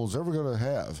animal is ever going to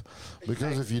have.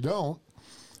 Because if you don't,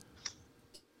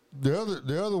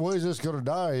 the other ways it's going to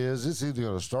die is it's either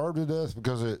going to starve to death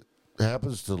because it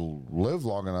happens to live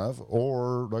long enough,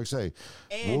 or like I say,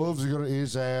 And wolves are going to eat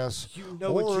its ass, you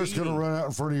know what or you're it's going to eating. run out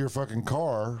in front of your fucking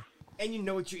car. And you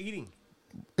know what you're eating.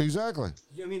 Exactly.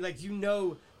 You know what I mean? Like, you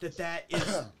know that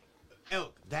is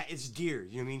elk. That is deer.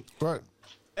 You know what I mean? Right.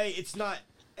 Hey, it's not.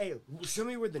 Hey, show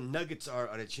me where the nuggets are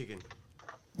on a chicken.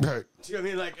 Right. See what I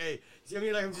mean? Like, hey, see what I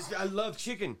mean? Like, I love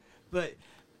chicken, but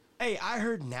hey, I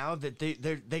heard now that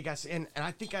they got, and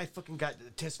I think I fucking got the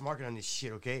test market on this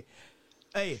shit. Okay,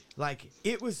 hey, like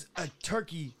it was a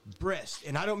turkey breast,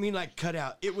 and I don't mean like cut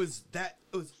out. It was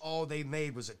all they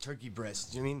made was a turkey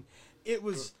breast. You know what I mean? It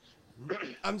was.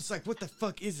 I'm just like, what the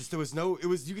fuck is this? There was no. It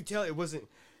was. You could tell it wasn't.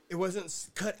 It wasn't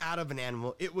cut out of an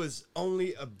animal. It was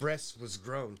only a breast was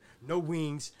grown. No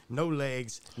wings, no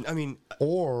legs. I mean,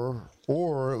 Or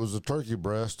it was a turkey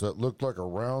breast that looked like a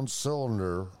round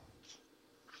cylinder.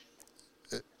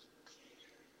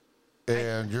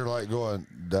 And you're like going,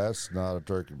 that's not a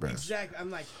turkey breast. exactly.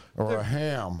 I'm like, Or they're- a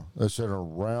ham that's in a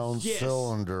round Yes.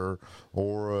 cylinder,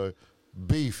 or a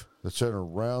beef that's in a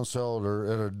round cylinder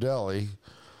in a deli.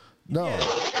 No,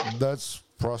 Yeah. that's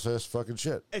processed fucking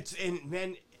shit. It's and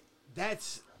man,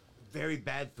 that's very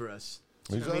bad for us.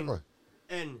 Do you know what I mean? Exactly.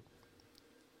 And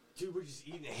dude, we're just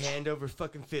eating hand over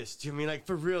fucking fist. Do you know what I mean? Like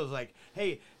for real? Like,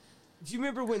 hey, do you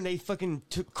remember when they fucking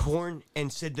took corn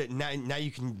and said that now you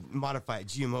can modify it,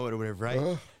 GMO it or whatever, right?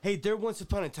 Uh-huh. Hey, there once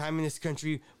upon a time in this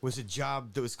country was a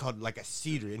job that was called like a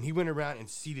seeder, and he went around and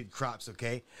seeded crops.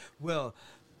 Okay, well,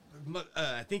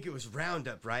 I think it was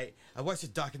Roundup, right? I watched a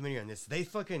documentary on this. They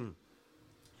fucking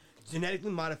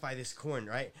genetically modify this corn,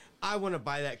 right? I want to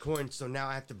buy that corn, so now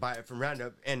I have to buy it from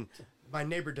Roundup, and my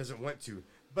neighbor doesn't want to.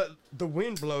 But the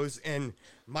wind blows, and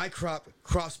my crop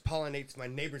cross-pollinates my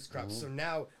neighbor's crop. So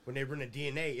now, when they run a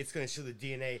DNA, it's going to show the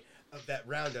DNA of that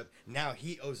Roundup. Now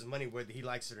he owes the money whether he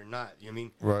likes it or not. You know what I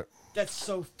mean? Right. That's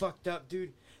so fucked up,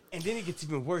 dude. And then it gets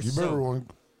even worse. You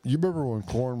remember when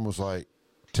corn was like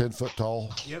 10 foot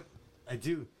tall? Yep, I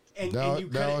do. And Now, you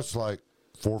cut now it. it's like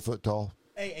 4 foot tall.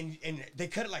 Hey, and they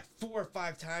cut it like 4 or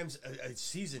 5 times a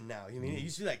season now. You mean it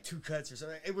used to be like 2 cuts or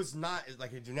something. It was not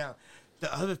like they do now.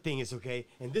 The other thing is, okay,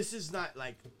 and this is not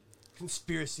like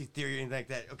conspiracy theory or anything like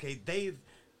that. Okay, they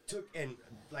took and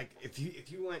like if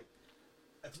you want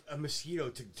a mosquito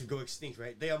to go extinct,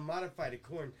 right? They have modified a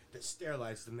corn that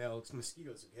sterilized the male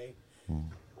mosquitoes. Okay,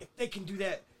 if they can do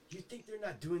that, you think they're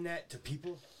not doing that to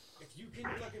people? If you can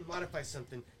fucking modify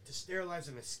something to sterilize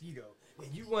a mosquito,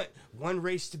 and you want one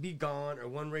race to be gone or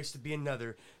one race to be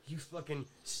another, you fucking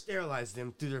sterilize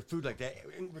them through their food like that,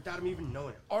 and without them even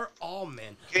knowing it. Or all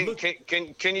men. Look,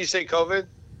 Can you say COVID?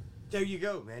 there you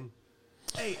go, man.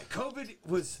 Hey, COVID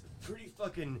was pretty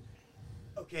fucking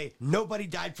okay. Nobody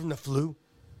died from the flu.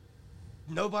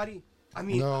 Nobody. I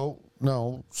mean,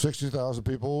 No. 60,000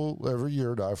 people every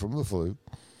year die from the flu.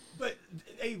 but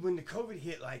hey, when the COVID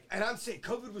hit, like, and I'm saying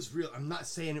COVID was real. I'm not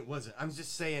saying it wasn't. I'm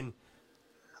just saying.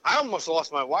 I almost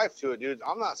lost my wife to it, dude.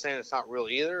 I'm not saying it's not real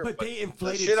either. But they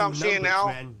inflated the shit some I'm seeing numbers, now.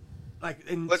 man. Like,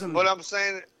 and But some, what I'm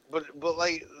saying, but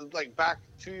like back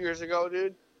 2 years ago,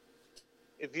 dude.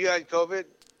 If you had COVID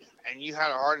and you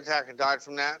had a heart attack and died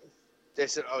from that, they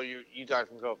said, "Oh, you died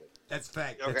from COVID." that's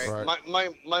fact. Okay, Right.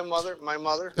 my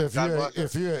mother. If God you bless her.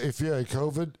 if you had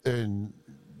COVID and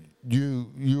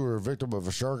you were a victim of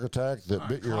a shark attack that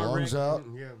bit your Car lungs wreck, out,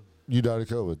 yeah. you died of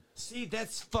COVID. See,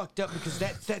 that's fucked up because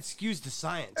that skews the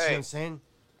science. You know Hey. what I'm saying?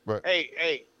 Right.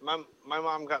 Hey, my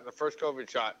mom got the first COVID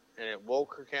shot and it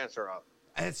woke her cancer up.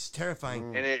 That's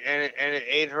terrifying. And it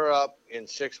ate her up in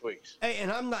 6 weeks. Hey,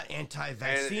 and I'm not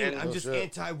anti-vaccine. And I'm just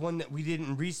anti one that we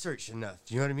didn't research enough.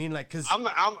 You know what I mean? Like, cause I'm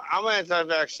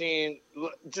anti-vaccine,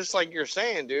 just like you're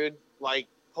saying, dude. Like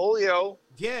polio.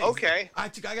 yeah, Okay. I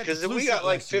got Because the flu we shot got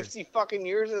like last year. 50 fucking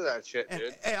years of that shit, And,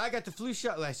 dude. hey, I got the flu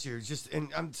shot last year.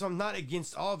 I'm not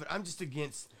against all of it. I'm just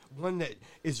against one that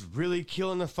is really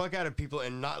killing the fuck out of people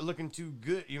and not looking too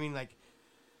good. You mean like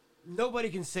nobody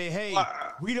can say, hey,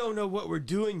 we don't know what we're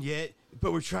doing yet,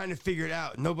 but we're trying to figure it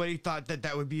out. Nobody thought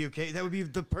that would be okay. That would be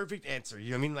the perfect answer.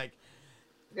 You know what I mean? Like,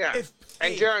 Yeah.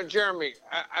 And hey, Jeremy,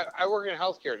 I work in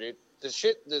healthcare, dude. The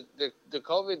shit, the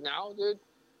COVID now, dude,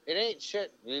 it ain't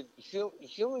shit, dude.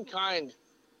 Humankind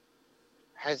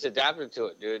has adapted to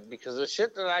it, dude. Because the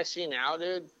shit that I see now,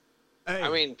 dude, hey, I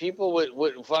mean, people with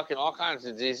fucking all kinds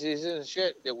of diseases and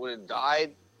shit that would have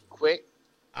died quick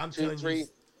I'm 2, telling 3 you,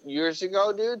 years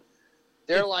ago, dude.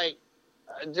 They're like,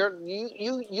 you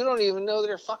don't even know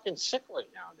they're fucking sick right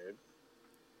now, dude.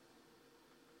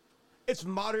 it's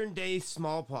modern day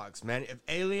smallpox, man. If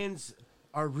aliens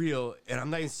are real, and I'm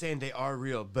not even saying they are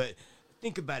real, but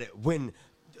think about it. When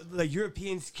the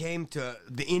Europeans came to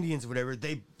the Indians, or whatever,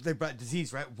 they brought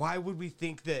disease, right? Why would we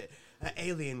think that an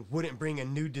alien wouldn't bring a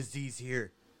new disease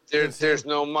here? There's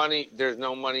no money. There's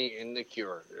no money in the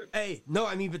cure, dude. Hey, no,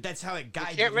 I mean, but that's how it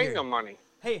got You can't make here. no money.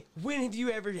 Hey, when have you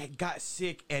ever got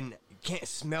sick and can't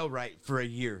smell right for a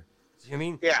year? You know what I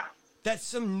mean? Yeah. That's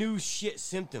some new shit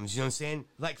symptoms, you know what I'm saying?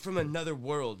 Like from another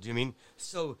world, you know what I mean?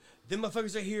 So, them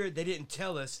motherfuckers are here, they didn't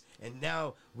tell us, and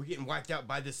now we're getting wiped out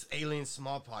by this alien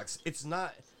smallpox. It's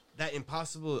not that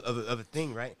impossible of a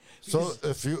thing, right? So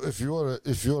Because- if you want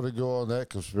to go on that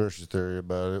conspiracy theory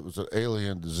about it was an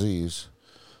alien disease,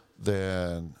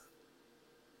 then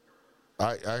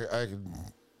I can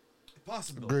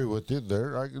possible. agree with you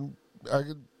there. I can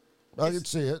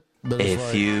see it. But A it's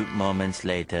like few moments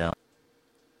later.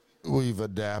 we've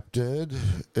adapted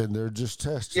and they're just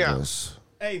testing Yeah. us.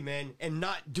 Hey, man, and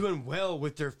not doing well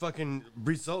with their fucking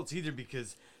results either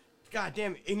because,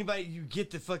 goddamn, anybody, you get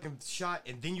the fucking shot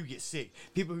and then you get sick.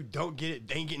 People who don't get it,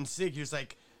 they ain't getting sick. You're just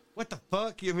like, what the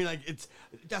fuck? You know what I mean?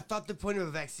 Like, I thought the point of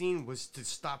a vaccine was to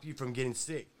stop you from getting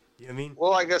sick. You know what I mean?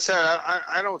 Well, like I said,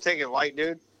 I don't take it light,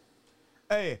 dude.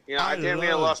 Hey, You know, I damn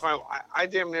near lost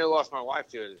my wife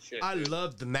to it and shit. I dude.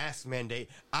 love the mask mandate.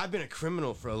 I've been a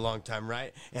criminal for a long time,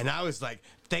 right? And I was like,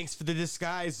 thanks for the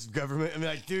disguise, government. I mean,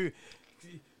 like, dude,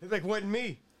 it's like, wasn't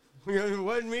me. You know, it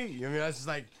wasn't me. You know what I mean? I was just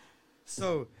like,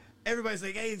 so everybody's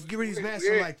like, hey, get rid of these masks.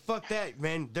 I'm like, fuck that,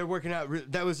 man. They're working out.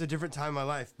 That was a different time in my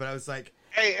life. But I was like,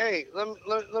 Hey, let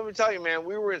me tell you, man.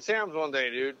 We were in Sam's one day,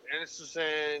 dude, and this was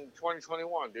in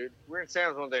 2021, dude. We were in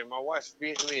Sam's one day. My wife's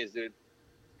Vietnamese, dude,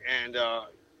 and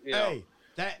you know, hey,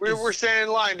 that we were standing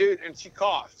in line, dude, and she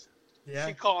coughed. yeah.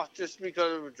 She coughed just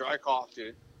because of a dry cough,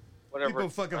 dude. Whatever. People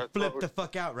fucking flip the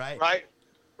fuck out, right?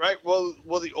 Right. Well,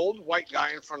 the old white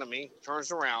guy in front of me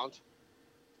turns around.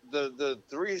 The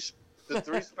three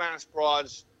Spanish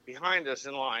broads behind us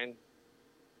in line.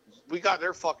 We got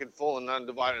their fucking full and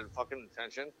undivided fucking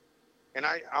attention, and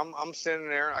I'm sitting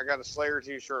there. I got a Slayer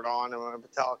t-shirt on and a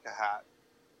Metallica hat,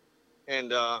 and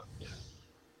my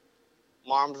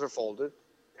arms are folded,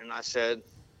 and I said,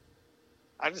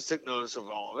 I just took notice of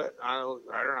all of it.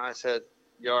 I said,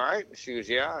 "You all right?" She goes,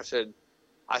 "Yeah." I said,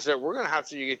 "We're gonna have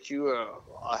to get you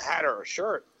a hat or a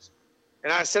shirt."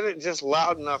 And I said it just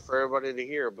loud enough for everybody to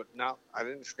hear, but no, I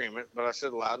didn't scream it, but I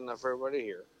said loud enough for everybody to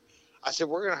hear. I said,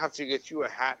 "We're gonna have to get you a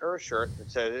hat or a shirt that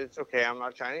says it's okay, I'm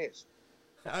not Chinese."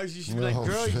 I was just like,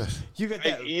 girl, shit. you got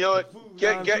that. You know what?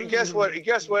 Guess what?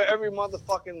 Guess what? Every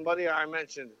motherfucking buddy I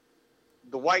mentioned,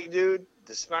 the white dude,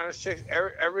 the Spanish chick,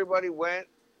 everybody went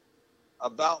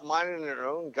about minding their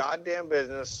own goddamn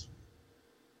business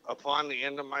upon the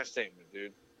end of my statement,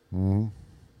 dude. Mm-hmm.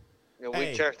 You know,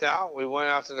 Hey. we checked out, we went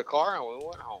out to the car, and we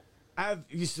went home. I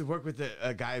used to work with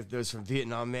a guy that was from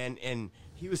Vietnam, man, and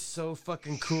he was so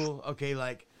fucking cool. Okay,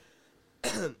 like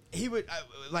he would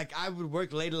I would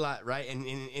work late a lot, right? And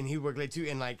he would work late too,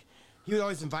 and like he would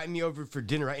always invite me over for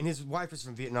dinner, right? And his wife was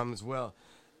from Vietnam as well,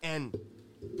 and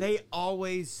they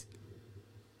always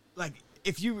like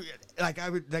if you like I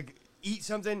would like eat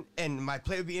something and my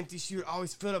plate would be empty. She would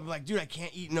always fill it up. I'm like, dude, I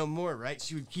can't eat no more, right?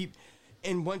 She would keep.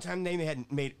 And one time they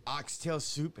had made oxtail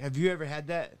soup. Have you ever had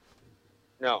that?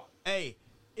 No. Hey,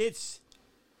 it's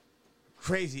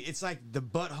crazy. It's like the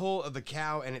butthole of a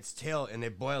cow and its tail, and they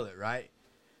boil it, right?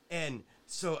 And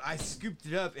so I scooped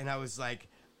it up, and I was like,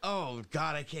 "Oh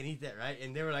God, I can't eat that," right?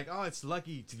 And they were like, "Oh, it's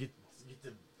lucky to get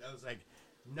the." I was like,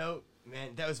 "No,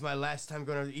 man, that was my last time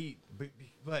going to eat."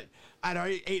 But I'd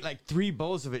already ate like 3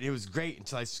 bowls of it. It was great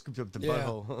until I scooped up the Yeah.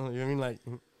 butthole. You know what I mean? Like,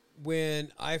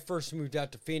 when I first moved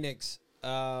out to Phoenix,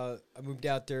 I moved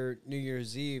out there New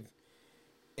Year's Eve,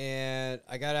 and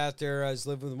I got out there. I was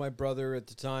living with my brother at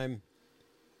the time,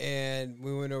 and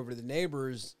we went over to the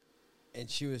neighbors, and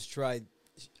she was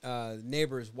the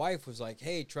neighbor's wife was like,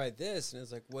 "Hey, try this," and I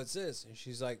was like, "What's this?" And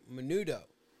she's like, "Menudo,"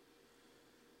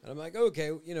 and I'm like, "Okay,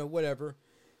 whatever."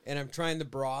 And I'm trying the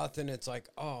broth, and it's like,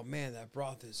 "Oh man, that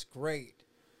broth is great,"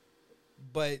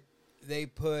 but they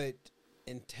put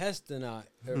intestines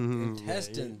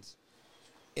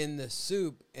in the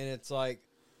soup, and it's like,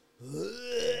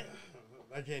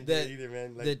 I can't do it either,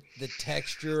 man. Like, the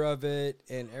texture of it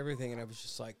and everything, and I was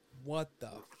just like, what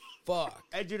the fuck?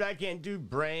 hey, dude, I can't do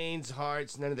brains,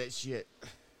 hearts, none of that shit.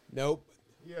 Nope.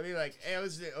 You know what I mean? Like, hey, I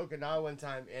was in Okinawa one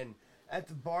time, and at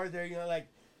the bar there, like,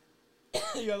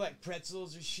 like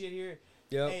pretzels or shit here.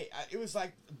 Yep. Hey, it was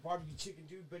like barbecue chicken,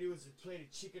 dude, but it was a plate of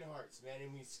chicken hearts, man,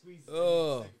 and we squeezed it.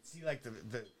 Oh. I could see, like,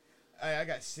 I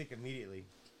got sick immediately.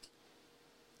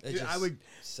 It Dude, just I would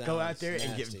go out there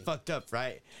and get nasty. fucked up,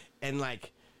 right? And,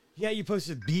 like, yeah, you're supposed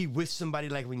to be with somebody,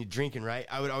 like, when you're drinking, right?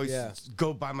 I would always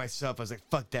go by myself. I was like,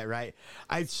 fuck that, right?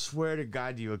 I swear to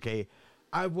God to you, okay?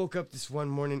 I woke up this one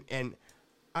morning, and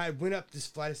I went up this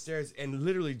flight of stairs and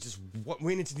literally just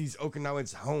went into these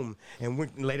Okinawans' home and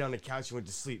went and laid on the couch and went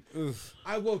to sleep. Oof.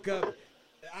 I woke up.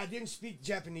 I didn't speak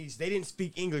Japanese. They didn't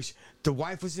speak English. The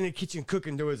wife was in the kitchen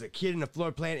cooking. There was a kid in the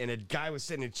floor playing, and a guy was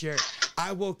sitting in a chair.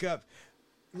 I woke up,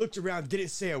 looked around, didn't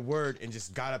say a word, and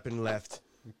just got up and left.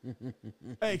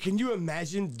 Hey, can you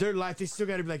imagine their life? They still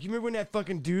got to be like, you remember when that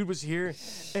fucking dude was here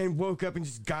and woke up and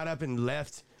just got up and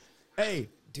left? Hey.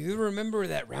 Do you remember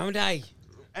that round eye?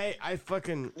 Hey, I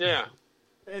fucking... Yeah.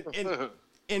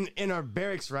 In our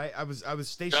barracks, right? I was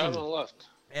stationed Down on the left.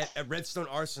 at Redstone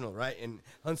Arsenal, right, in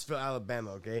Huntsville,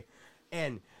 Alabama. Okay,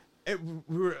 and there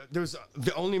was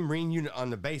the only Marine unit on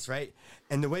the base, right?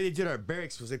 And the way they did our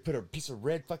barracks was they put a piece of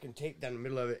red fucking tape down the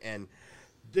middle of it, and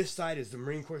this side is the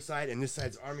Marine Corps side, and this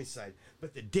side's Army side.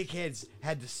 But the dickheads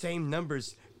had the same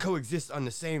numbers coexist on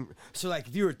the same. So, like,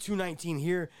 if you were 219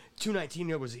 here, 219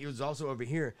 there he was also over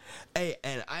here. Hey,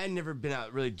 and I had never been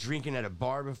out really drinking at a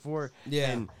bar before.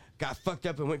 Yeah. And got fucked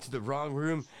up and went to the wrong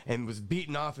room and was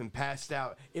beaten off and passed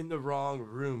out in the wrong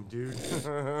room, dude.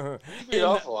 Be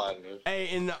awful lot of it. Hey,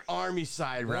 in the Army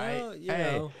side, right? Well, you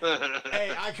hey, know.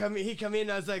 hey, he come in,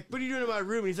 and I was like, "What are you doing in my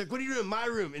room?" And he's like, "What are you doing in my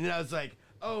room?" And then I was like,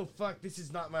 "Oh fuck, this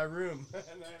is not my room."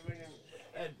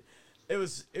 And it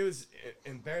was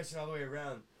embarrassing all the way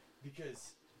around,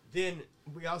 because then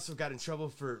we also got in trouble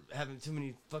for having too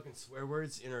many fucking swear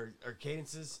words in our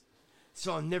cadences.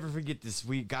 So I'll never forget this.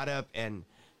 We got up and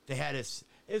they had us.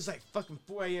 It was like fucking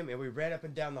 4 a.m. and we ran up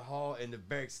and down the hall in the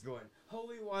barracks going,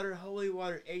 holy water,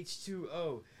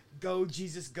 H2O. Go,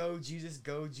 Jesus, go, Jesus,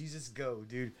 go, Jesus, go,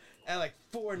 dude. At like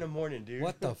 4 in the morning, dude.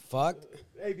 What the fuck?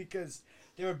 Hey, because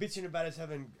they were bitching about us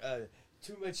having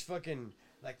too much fucking,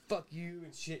 like, fuck you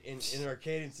and shit in our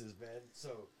cadences, man.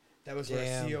 So that was what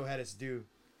our CO had us do.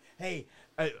 Hey,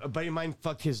 a buddy of mine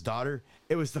fucked his daughter.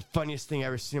 It was the funniest thing I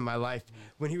ever seen in my life.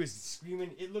 When he was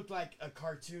screaming, it looked like a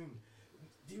cartoon.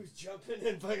 He was jumping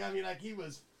and fucking, I mean, like, he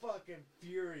was fucking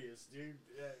furious, dude.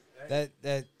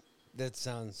 That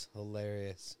sounds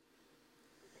hilarious.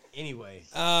 Anyway.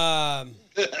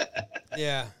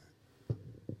 Yeah.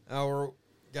 We're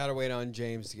gotta wait on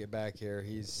James to get back here.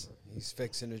 He's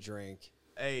fixing a drink.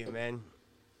 Hey, man.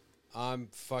 I'm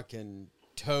fucking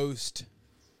toast.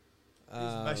 These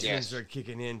mushrooms are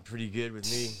kicking in pretty good with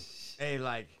me. Hey,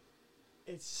 like,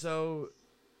 it's so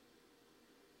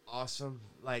awesome.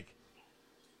 Like,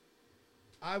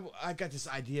 I got this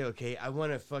idea, okay? I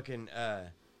want to fucking,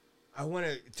 I want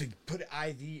to put an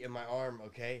IV in my arm,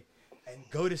 okay? And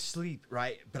go to sleep,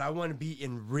 right? But I want to be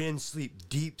in REM sleep,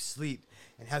 deep sleep,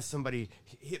 and have somebody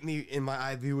hit me in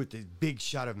my IV with a big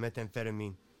shot of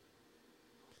methamphetamine.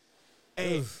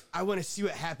 Hey, oof. I want to see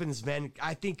what happens, man.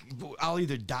 I think I'll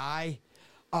either die,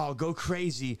 I'll go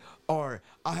crazy, or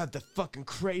I'll have the fucking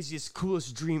craziest,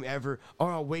 coolest dream ever,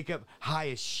 or I'll wake up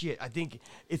high as shit. I think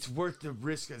it's worth the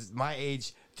risk at my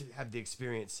age to have the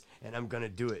experience, and I'm gonna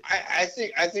do it. I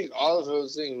think all of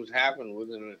those things would happen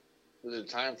within a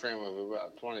time frame of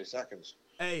about 20 seconds.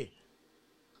 Hey,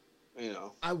 you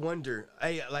know, I wonder.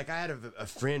 Hey, like, I had a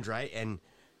friend, right, and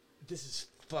this is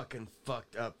fucking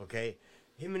fucked up, okay?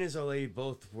 Him and his old lady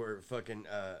both were fucking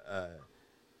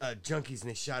junkies, and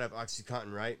they shot up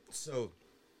OxyContin, right? So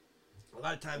a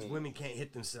lot of times women can't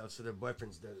hit themselves, so their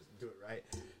boyfriends do it, right?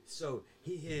 So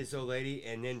he hit his old lady,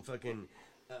 and then fucking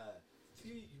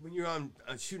when you're on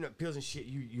shooting up pills and shit,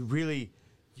 you really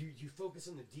you focus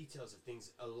on the details of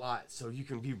things a lot, so you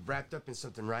can be wrapped up in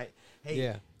something, right? Hey,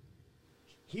 yeah.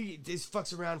 he just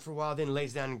fucks around for a while, then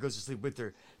lays down and goes to sleep with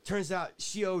her. Turns out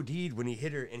she OD'd when he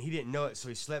hit her, and he didn't know it, so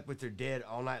he slept with her dead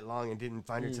all night long and didn't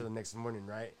find her till the next morning,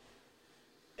 right?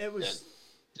 It was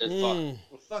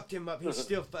fucked him up. He's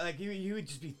still like he would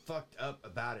just be fucked up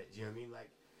about it. You know what I mean? Like,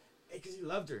 because he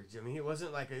loved her. You know what I mean? It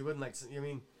wasn't like he wasn't like. You know what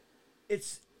I mean?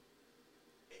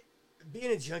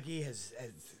 Being a junkie has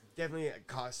definitely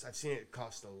cost. I've seen it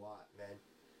cost a lot, man.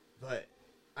 But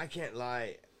I can't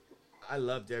lie, I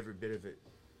loved every bit of it.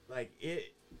 Like,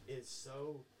 it is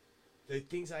so. The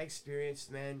things I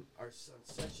experienced, man, are on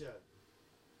such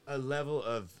a level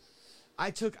of.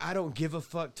 I don't give a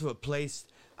fuck to a place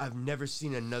I've never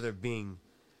seen another being.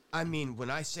 I mean, when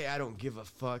I say I don't give a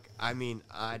fuck, I mean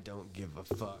I don't give a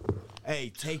fuck.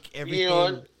 Hey, take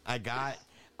everything I got,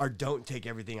 or don't take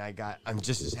everything I got. I'm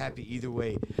just as happy either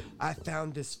way. I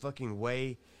found this fucking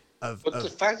way of. But the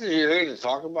fact that you're here to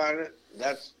talk about it,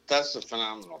 that's the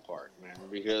phenomenal part, man.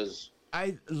 Because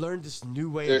I learned this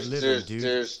new way of living, dude.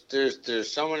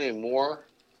 There's so many more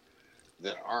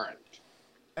that aren't.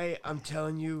 Hey, I'm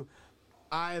telling you,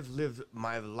 I've lived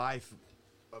my life,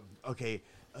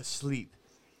 asleep,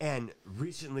 and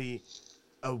recently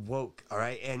awoke, all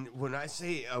right? And when I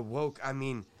say awoke, I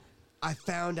mean, I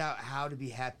found out how to be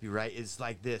happy, right? It's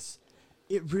like this.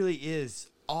 It really is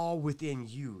all within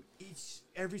you.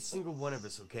 Every single one of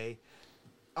us, okay,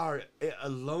 are a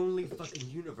lonely fucking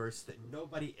universe that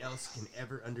nobody else can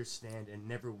ever understand and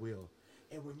never will.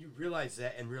 And when you realize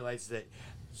that and realize that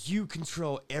you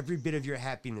control every bit of your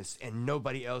happiness and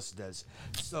nobody else does,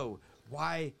 so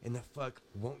why in the fuck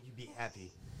won't you be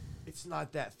happy? It's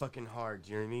not that fucking hard,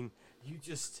 you know what I mean? You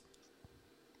just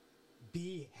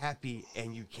be happy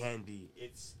and you can be.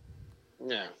 It's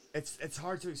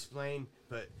hard to explain,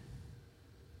 but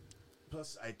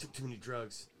plus I took too many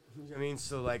drugs. You know what I mean?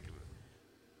 So like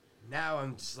now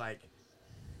I'm just like,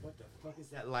 what the fuck is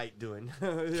that light doing? You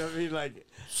know what I mean? Like,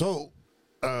 so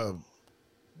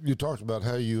you talked about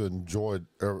how you enjoyed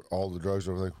all the drugs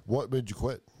and everything. What made you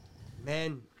quit?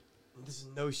 Man, this is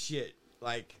no shit.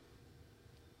 Like,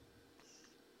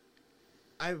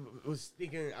 I was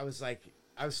thinking,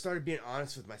 I started being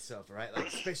honest with myself, right? Like,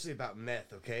 especially about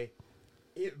meth, okay?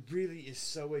 It really is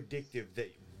so addictive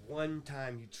that one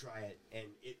time you try it, and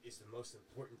it is the most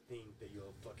important thing that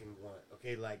you'll fucking want,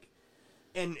 okay? Like,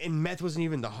 and meth wasn't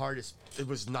even the hardest. It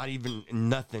was not even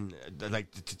nothing,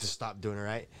 like, to stop doing it,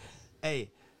 right?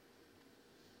 Hey,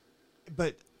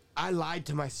 but I lied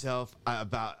to myself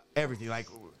about everything. Like,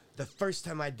 the first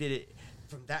time I did it,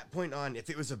 from that point on, if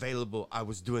it was available, I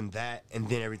was doing that and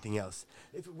then everything else.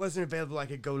 If it wasn't available, I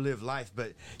could go live life.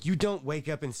 But you don't wake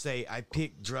up and say, I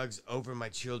pick drugs over my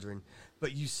children.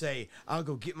 But you say, I'll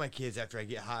go get my kids after I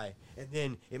get high. And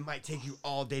then it might take you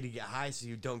all day to get high, so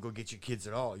you don't go get your kids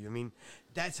at all. You know what I mean?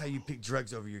 That's how you pick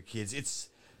drugs over your kids. It's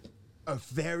a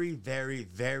very, very,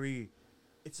 very...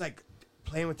 It's like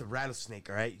playing with a rattlesnake,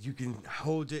 all right? You can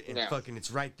hold it and fucking,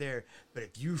 it's right there. But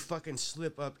if you fucking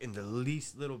slip up in the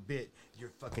least little bit,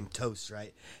 you're fucking toast,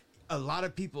 right? A lot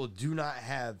of people do not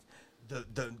have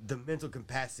the mental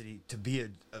capacity to be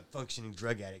a functioning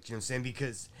drug addict. You know what I'm saying?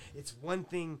 Because it's one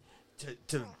thing to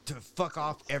fuck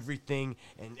off everything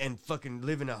and fucking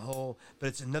live in a hole, but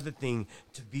it's another thing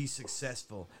to be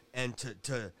successful and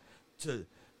to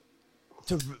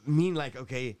mean like,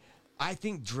 okay, I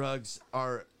think drugs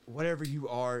are whatever you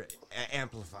are,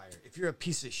 amplifier. If you're a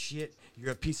piece of shit,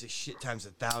 you're a piece of shit times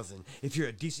 1,000. If you're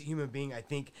a decent human being, I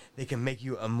think they can make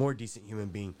you a more decent human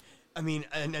being. I mean,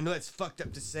 and I know that's fucked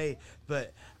up to say,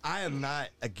 but I am not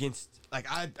against, like,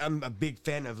 I'm a big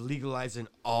fan of legalizing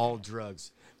all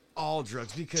drugs,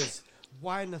 because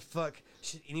why in the fuck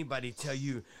should anybody tell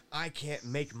you I can't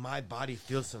make my body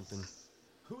feel something?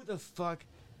 Who the fuck,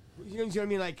 you know what I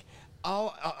mean? Like,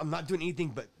 I'm not doing anything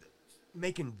but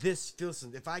making this feel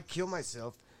something. If I kill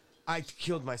myself, I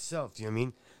killed myself, you know what I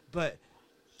mean? But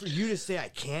for you to say I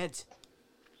can't,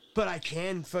 but I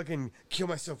can fucking kill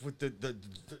myself with the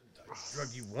drug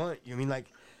you want, you know what I mean? Like,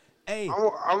 hey,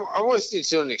 I was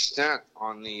to an extent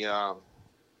on the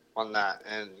on that,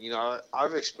 and you know,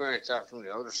 I've experienced that from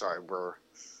the other side, bro.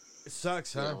 It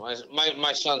sucks, huh? You know,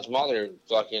 my son's mother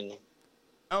fucking.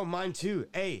 Oh, mine too.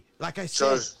 Hey, like I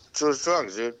said, chose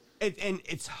drugs, dude. And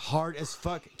it's hard as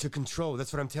fuck to control.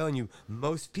 That's what I'm telling you.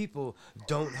 Most people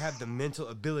don't have the mental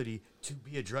ability to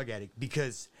be a drug addict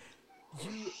because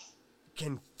you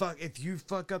can fuck. If you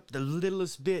fuck up the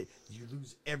littlest bit, you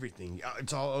lose everything.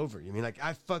 It's all over. I mean, like,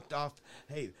 I fucked off.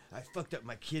 Hey, I fucked up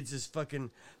my kids' fucking.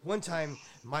 One time,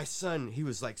 my son, he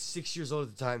was like 6 years old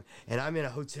at the time, and I'm in a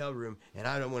hotel room, and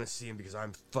I don't want to see him because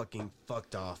I'm fucking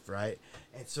fucked off, right?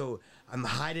 And so I'm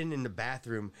hiding in the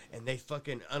bathroom, and they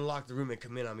fucking unlock the room and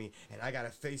come in on me, and I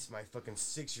gotta face my fucking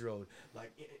 6-year-old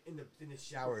like in the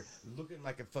shower, looking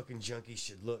like a fucking junkie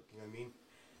should look. You know what I mean?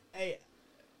 Hey,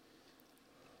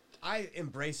 I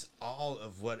embrace all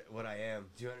of what I am.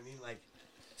 Do you know what I mean? Like,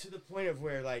 to the point of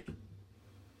where, like,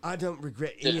 I don't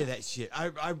regret any of that shit.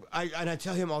 I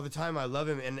tell him all the time I love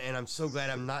him, and I'm so glad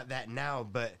I'm not that now,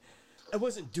 but I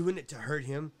wasn't doing it to hurt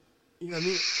him. You know what I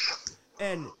mean?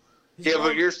 And yeah,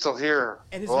 but you're still here.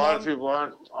 And a lot of people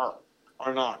are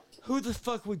not. Who the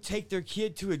fuck would take their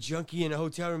kid to a junkie in a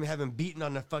hotel room and have him beaten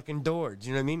on the fucking door? Do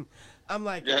you know what I mean? I'm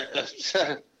like, Yeah,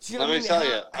 you know let me tell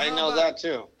you, I know that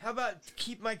too. How about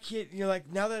keep my kid? You know,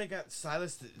 like, now that I got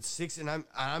Silas at 6 and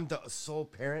I'm the sole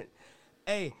parent.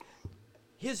 Hey,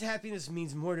 his happiness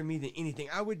means more to me than anything.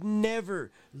 I would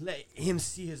never let him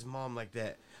see his mom like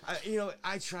that.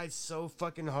 I tried so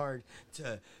fucking hard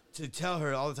to tell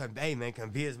her all the time, hey man,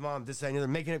 come be his mom, this, that, and the other,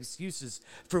 making up excuses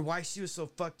for why she was so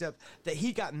fucked up that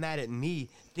he got mad at me,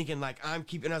 thinking like I'm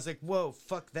keeping. I was like, whoa,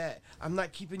 fuck that. I'm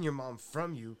not keeping your mom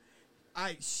from you.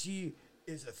 She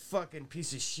is a fucking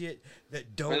piece of shit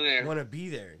that don't want to be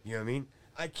there. You know what I mean?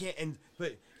 I can't.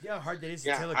 But you know how hard that is to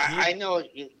tell a kid. I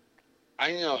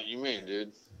know what you mean,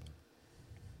 dude.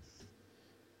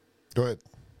 Go ahead.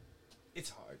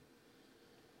 It's hard.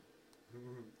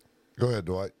 Go ahead,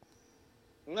 Dwight.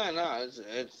 No,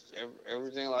 it's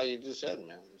everything like you just said,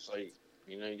 man. It's like,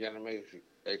 you gotta make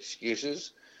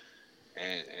excuses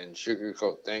and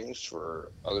sugarcoat things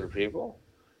for other people,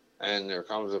 and there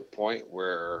comes a point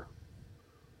where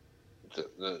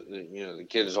the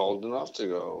kid is old enough to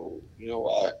go, you know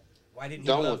what? Why didn't you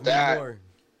done love with me that. more?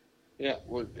 Yeah.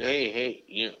 Well,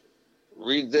 hey,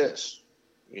 read this.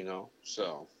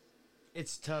 So.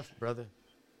 It's tough, brother.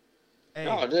 Hey.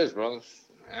 No, it is, brother.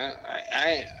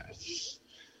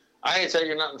 I ain't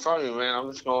taking nothing from you, man.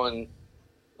 I'm just going.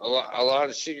 A lot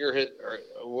of shit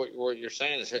what you're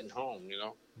saying is hitting home.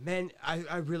 Man,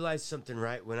 I realized something,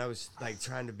 right? When I was like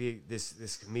trying to be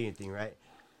this comedian thing, right?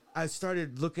 I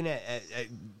started looking at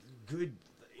good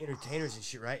entertainers and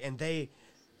shit, right? And they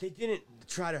didn't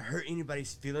try to hurt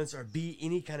anybody's feelings or be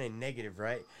any kind of negative,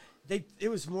 right? It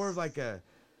was more of like a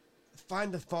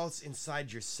find the faults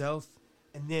inside yourself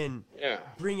and then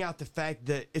bring out the fact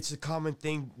that it's a common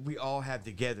thing we all have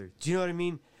together. Do you know what I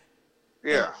mean?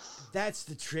 Yeah. And that's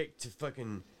the trick to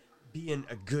fucking being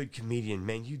a good comedian,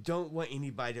 man. You don't want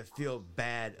anybody to feel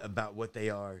bad about what they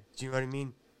are. Do you know what I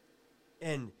mean?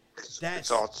 And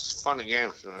it's fun and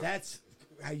games, man. That's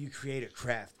how you create a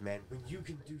craft, man. When you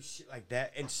can do shit like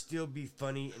that and still be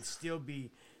funny and still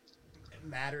be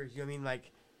matter, you know what I mean?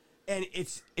 Like, and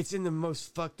it's in the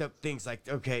most fucked up things. Like,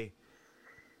 okay,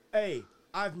 hey,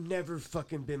 I've never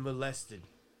fucking been molested.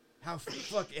 How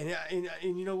fuck and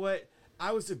you know what?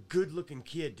 I was a good looking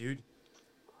kid, dude.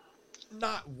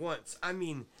 Not once. I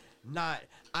mean, I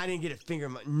didn't get a finger,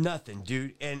 nothing,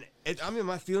 dude. And I'm in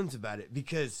my feelings about it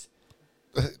because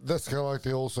that's kind of like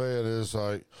the old saying is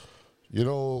like,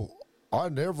 I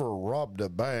never robbed a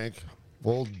bank.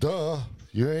 Well, duh.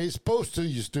 You ain't supposed to,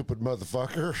 you stupid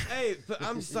motherfucker. Hey, but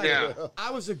I'm just like,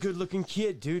 I was a good-looking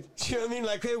kid, dude. You know what I mean?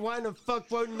 Like, hey, why in the fuck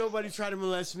wouldn't nobody try to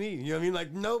molest me? You know what I mean?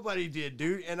 Like, nobody did,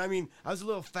 dude. And I mean, I was a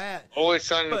little fat. Always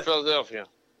shining in Philadelphia.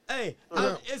 Hey,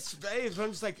 I'm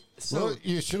just like, so. Well,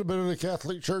 you should have been in the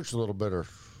Catholic Church a little better.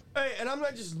 Hey, and I'm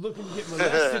not just looking to get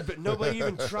molested, but nobody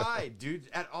even tried, dude,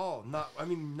 at all.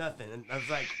 Nothing. And I was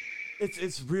like,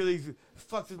 it's really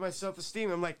fucked with my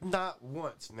self-esteem. I'm like, not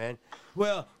once, man.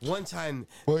 Well, one time.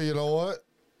 Well, you know what?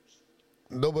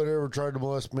 Nobody ever tried to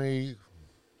molest me.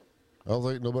 I don't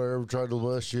think nobody ever tried to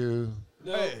molest you.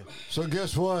 No. Hey. So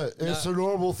guess what? It's a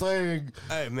normal thing.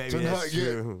 Hey, maybe to that's not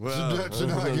true. to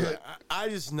not get. I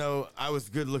just know I was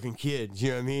a good-looking kid. You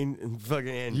know what I mean?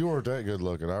 And You weren't that good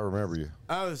looking. I remember you.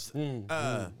 I was. You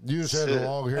just had the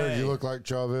long hair. Hey. You look like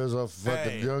Chavez off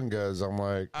fucking Hey. Young Guys. I'm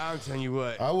like, I'm telling you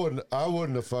what. I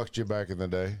wouldn't have fucked you back in the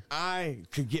day. I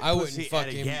could get I wouldn't pussy fuck at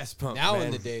a him gas pump now man.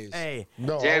 in the days. Hey,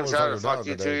 No, I James, wouldn't I would have fuck fucked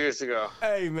you you down 2 today. years ago.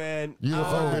 hey, man. You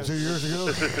done fucked me 2 years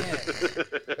ago.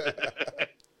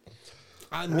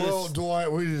 I miss. Well, Dwight,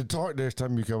 we need to talk next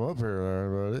time you come up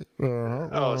here,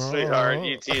 buddy. Oh, sweetheart,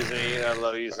 you tease me. I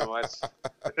love you so much.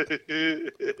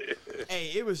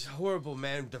 Hey, it was horrible,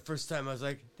 man. The first time I was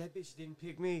like, that bitch didn't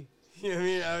pick me. You know what I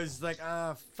mean? I was like,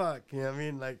 fuck. You know what I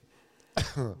mean? Like,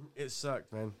 it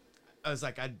sucked, man. I was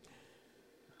like,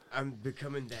 I'm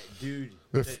becoming that dude.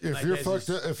 If that, like, you're has fucked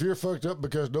this- up, if you're fucked up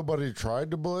because nobody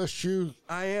tried to molest you,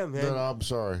 I am, man. then I'm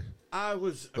sorry. I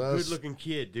was a That's- good-looking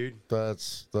kid, dude.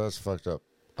 That's fucked up.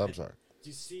 I'm sorry. Do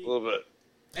you see? A little bit.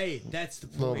 Hey, that's the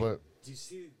Little point. bit. Do you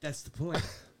see? That's the point.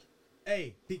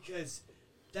 Hey, because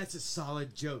that's a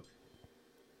solid joke.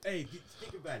 Hey,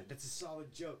 think about it. That's a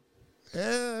solid joke.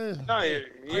 Yeah. No, you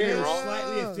Are ain't you wrong.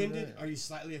 slightly offended? Are you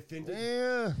slightly offended?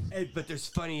 Yeah. Hey, but there's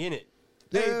funny in it.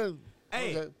 Yeah.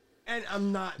 Hey, Okay. and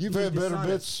I'm not. You've being had better dishonest.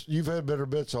 bits. You've had better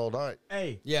bits all night.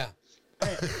 Hey, Yeah.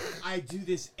 hey, I do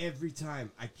this every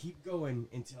time. I keep going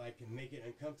until I can make it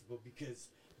uncomfortable because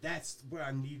that's where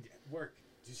I need work.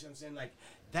 Do you see what I'm saying? Like,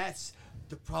 that's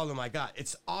the problem I got.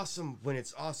 It's awesome when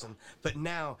it's awesome, but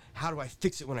now how do I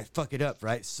fix it when I fuck it up,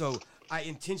 right? So I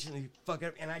intentionally fuck it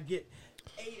up, and I get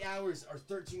 8 hours or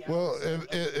 13 hours. Well, of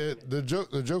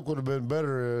the joke would have been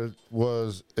better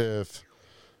was if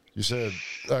you said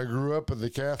I grew up in the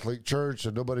Catholic Church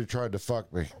and nobody tried to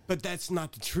fuck me. But that's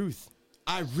not the truth.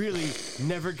 I really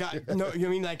never got no. You know what I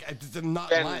mean? Like, I'm not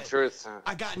Tell lying. the truth.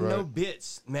 I got no Right.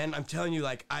 bits, man. I'm telling you,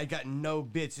 like, I got no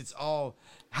bits. It's all,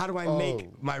 how do I Oh.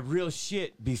 make my real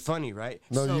shit be funny, right?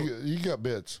 No, So, you got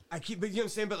bits. I keep, but you know what I'm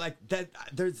saying? But like that,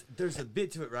 there's a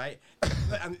bit to it, right?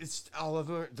 But it's all of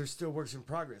them. They're still works in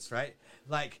progress, right?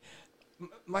 Like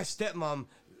my stepmom.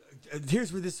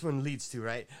 Here's where this one leads to,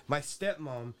 right? My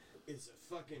stepmom is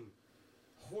a fucking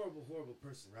horrible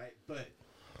person, right? But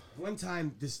one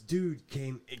time this dude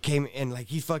came and like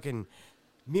he fucking.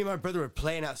 Me and my brother were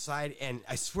playing outside, and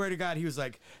I swear to God, he was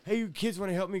like, "Hey, you kids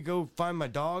want to help me go find my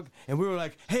dog?" And we were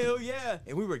like, "Hell yeah!"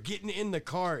 And we were getting in the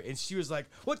car, and she was like,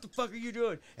 "What the fuck are you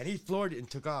doing?" And he floored it and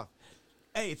took off.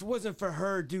 Hey, if it wasn't for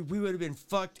her, dude, we would have been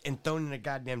fucked and thrown in a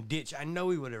goddamn ditch. I know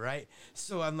we would have, right?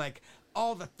 So I'm like,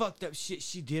 all the fucked up shit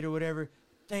she did or whatever,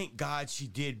 thank God she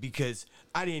did because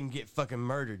I didn't get fucking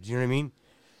murdered. You know what I mean?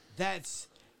 That's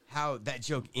how that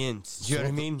joke ends. Do you know what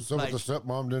I mean? So the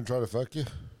stepmom didn't try to fuck you?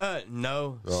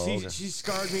 No. Oh, okay. She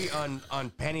scarred me on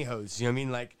pantyhose. You know what I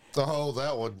mean? Like Oh,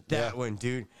 that one. that one,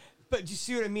 dude. But you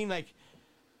see what I mean? Like,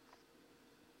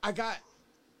 I got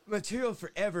material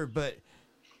forever, but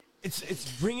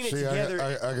it's bringing it See, together.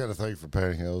 I got a thing for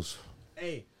pantyhose.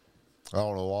 Hey, I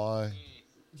don't know why.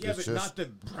 yeah, It's but just- not the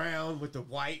brown with the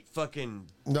white fucking.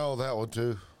 No, that one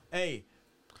too. Hey,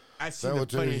 I see That the one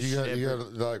too. funniest You shit got ever.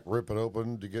 to like rip it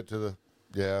open to get to the.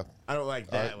 Yeah, I don't like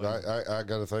that one. I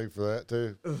got a thing for that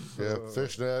too. Yeah,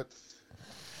 fishnet.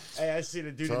 Hey, I seen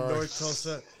a dude Sorry. in North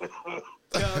Tulsa.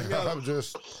 Yo.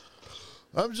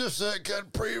 I'm just that kind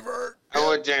of prevert. I'm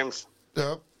with James.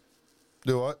 Yep.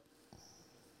 Do what?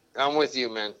 I'm with you,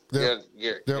 man. Yep.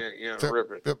 You're Yep.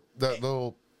 ripping. Yep. That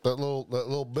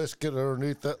little biscuit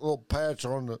underneath that little patch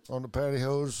on the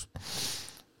pantyhose.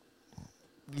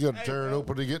 You got to Hey, tear it bro.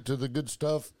 open to get to the good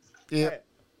stuff. Yep.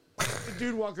 The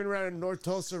dude walking around in North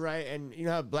Tulsa, right? And you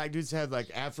know how black dudes have like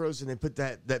afros and they put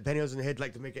that pantyhose in the head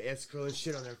like to make an S curl and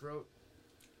shit on their throat?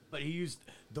 But he used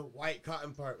the white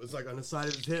cotton part was like on the side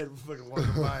of his head fucking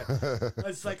walking by.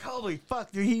 It's like, holy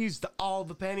fuck, dude, he used all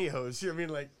the pantyhose. You know what I mean?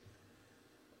 Like,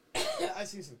 I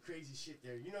seen some crazy shit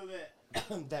there. You know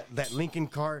that Lincoln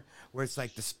car where it's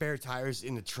like the spare tires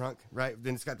in the trunk, right?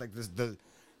 Then it's got like the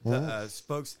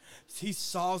spokes. He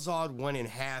sawzawed one in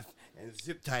half and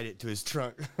zip tied it to his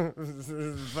trunk.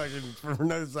 Fucking,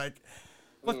 I was like,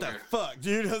 what the fuck,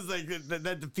 dude? I was like,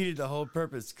 that defeated the whole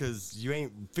purpose because you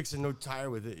ain't fixing no tire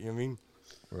with it. You know what I mean?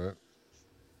 Right.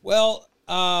 Well,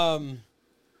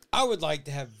 I would like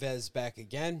to have Vez back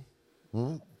again.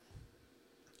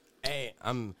 Hey,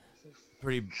 I'm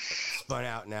pretty spun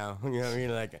out now. You know what I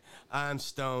mean? Like, I'm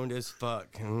stoned as fuck.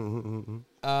 Um,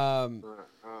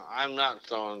 I'm not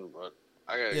stoned, but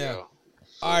I gotta Yeah. go.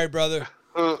 all right, brother.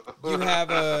 You have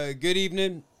a good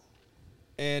evening,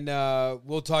 and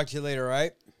we'll talk to you later, all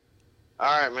right?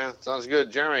 All right, man. Sounds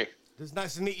good, Jeremy. It's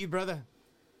nice to meet you, brother.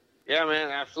 Yeah, man.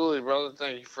 Absolutely, brother.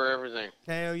 Thank you for everything.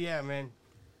 Hell yeah, man.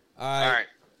 All right. All right.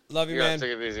 Love you, You gotta man.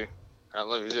 take it easy. I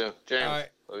love you too, James. All right.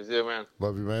 Love you too, man.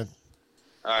 Love you, man.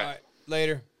 All All right. right.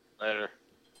 Later. Later.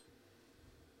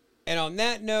 And on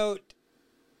that note,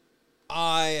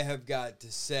 I have got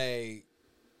to say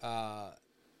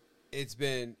it's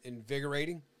been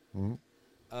invigorating.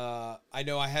 I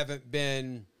know I haven't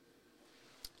been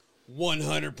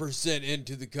 100%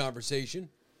 into the conversation,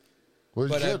 Well,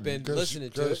 but you I've should, been 'cause-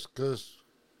 listening to it. Because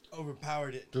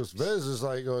Overpowered it. Vez is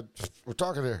like, we're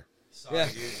talking here. Sorry, Yeah.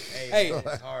 dude. Hey, Hey. man,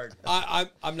 it's hard.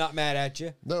 I'm not mad at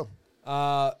you. No.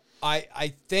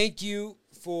 I thank you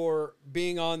for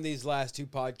being on these last two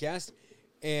podcasts,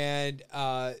 and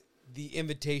the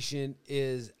invitation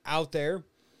is out there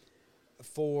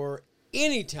for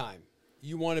any time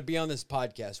you want to be on this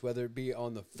podcast, whether it be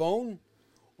on the phone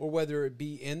or whether it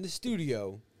be in the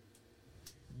studio,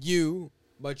 you,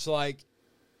 much like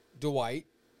Dwight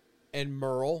and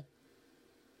Merle,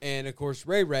 and of course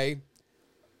Ray,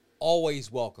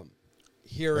 always welcome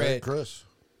here And at Chris.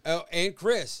 Oh, and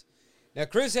Chris. Now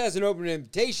Chris has an open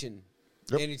invitation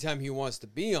Yep. anytime he wants to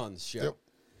be on the show.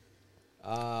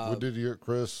 Yep. We did get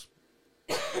Chris.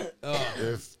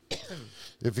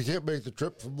 If he can't make the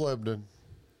trip from Lebanon,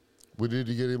 we need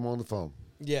to get him on the phone.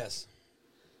 Yes,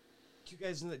 You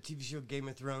guys know that TV show Game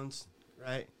of Thrones,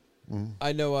 right?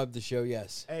 I know of the show.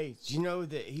 Yes. Hey, do you know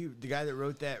that the guy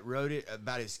that wrote it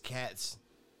about his cats?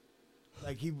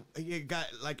 Like he got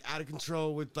like out of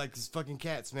control with like his fucking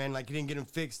cats, man. Like he didn't get them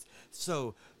fixed,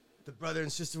 so the brother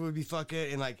and sister would be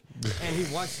fucking and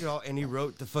he watched it all and he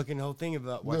wrote the fucking whole thing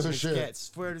about watching his shit. cats.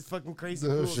 Swear it's fucking crazy.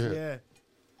 No Cool. shit. Yeah.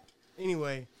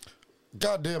 Anyway,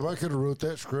 Goddamn, I could have wrote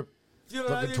that script you know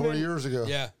what I fucking mean, 20 years ago.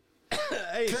 Yeah.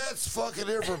 Hey, Cats fucking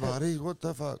everybody. What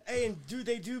the fuck? hey, and dude,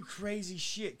 they do crazy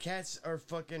shit. Cats are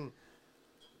fucking.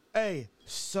 Hey,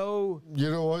 so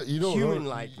You know what? You don't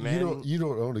Human-like, own, man. You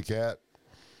don't own a cat.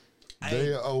 They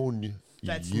Hey, own you.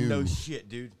 that's no shit,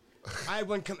 dude. I had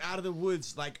one come out of the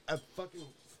woods like a fucking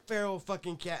feral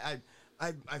fucking cat.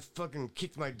 I fucking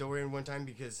kicked my door in one time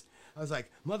because I was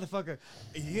like, motherfucker,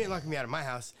 you ain't locking me out of my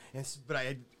house. But I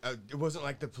had, it wasn't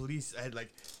like the police. I had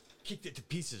like kicked it to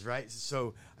pieces, right?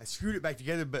 So I screwed it back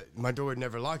together, but my door would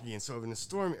never lock again. So in the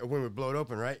storm, a wind would blow it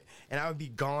open, right? And I would be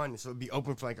gone, so it would be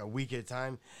open for like a week at a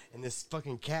time. And this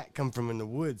fucking cat come from in the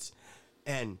woods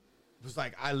and was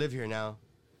like, I live here now.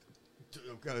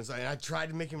 And I tried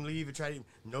to make him leave.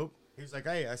 Nope. He was like,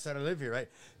 hey, I said I live here, right?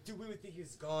 Dude, we would think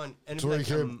he's gone. And So it'd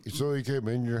he be like, came. So he came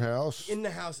in your house. in the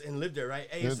house and lived there, right?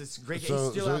 Hey, it's this great. So-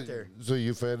 He's still so- out there. So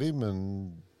you fed him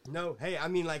and No, hey, I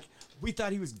mean, like, we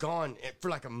thought he was gone for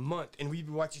like a month, and we'd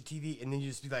be watching TV, and then you'd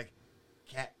just be like,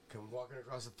 cat, come walking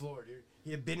across the floor, dude. He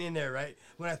had been in there, right?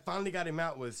 When I finally got him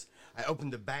out I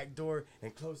opened the back door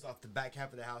and closed off the back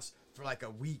half of the house for like a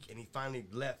week, and he finally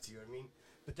left, you know what I mean?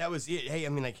 But that was it. Hey, I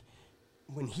mean, like,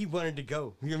 when he wanted to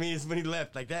go, you know what I mean? Is when he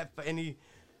left, like that, and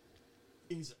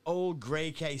he's old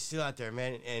gray cat, he's still out there,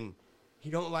 man, and he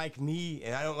don't like me,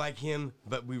 and I don't like him,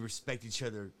 but we respect each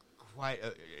other quite,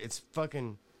 it's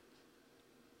fucking...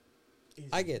 He's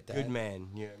I get that. Good man,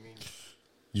 you know what I mean?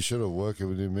 you should have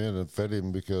welcomed him in and fed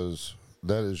him because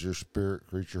that is your spirit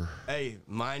creature. Hey,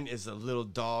 mine is a little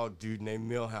dog, dude, named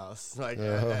Millhouse. Like,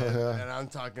 Yeah. and I'm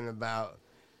talking about,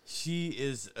 she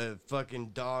is a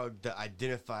fucking dog that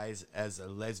identifies as a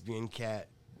lesbian cat.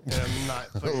 And I'm not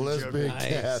A fucking lesbian joking.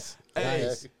 cat. Hey,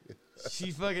 Nice.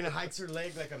 she fucking hikes her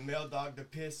leg like a male dog to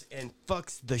piss and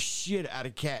fucks the shit out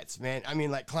of cats, man. I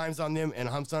mean, like, climbs on them and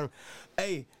humps on them.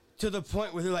 Hey, to the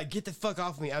point where they're like, get the fuck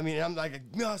off me. I mean, I'm like,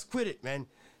 no, quit it, man.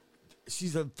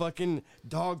 She's a fucking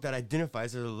dog that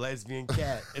identifies as a lesbian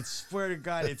cat. I swear to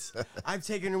God, I've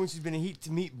taken her when she's been in heat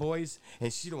to meet boys,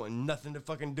 and she don't want nothing to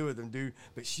fucking do with them, dude.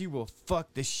 But she will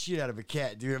fuck the shit out of a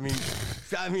cat, dude.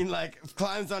 I mean, like,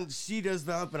 climbs on, she does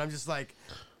the hump, and I'm just like,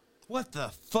 what the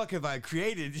fuck have I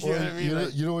created? You know what I mean?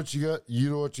 Like, you know what you got? You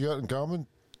know what you got in common?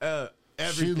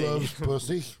 everything. She loves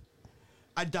pussy.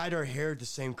 I dyed her hair the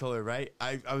same color, right?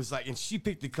 I was like, and she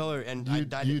picked the color, and I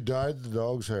dyed You it dyed the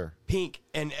dog's hair. pink.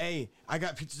 And I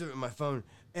got pictures of it on my phone,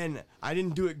 and I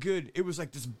didn't do it good. It was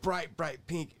like this bright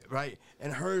pink, right?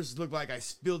 And hers looked like I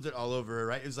spilled it all over her,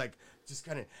 right? It was like just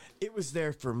kind of. It was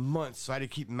there for months, so I had to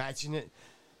keep matching it.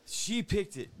 She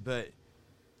picked it, but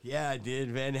yeah, I did,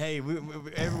 man. Hey, we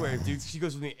everywhere, dude. She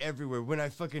goes with me everywhere. When I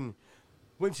fucking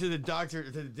went to the doctor,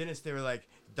 to the dentist, they were like,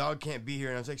 dog can't be here.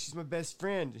 And I was like, she's my best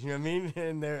friend. You know what I mean?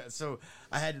 And so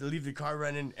I had to leave the car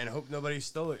running and hope nobody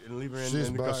stole it and leave her in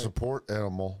She's the my car. support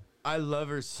animal. I love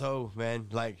her so, man.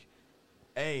 Like,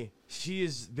 hey, she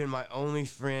has been my only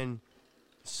friend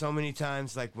so many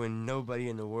times, like, when nobody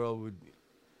in the world would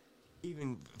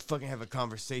even fucking have a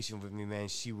conversation with me, man,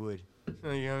 she would. You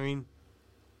know what I mean?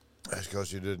 That's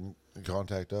because you didn't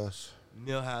contact us.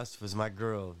 Millhouse was my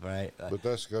girl, right? Like, But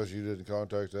that's because you didn't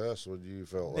contact us when you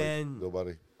felt Man. like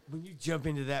nobody. when you jump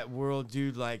into that world,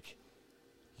 dude, like,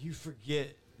 you forget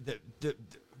that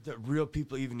real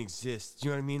people even exist.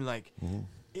 You know what I mean? Like,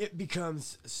 it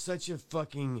becomes such a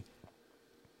fucking.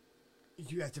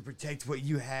 You have to protect what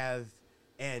you have,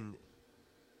 and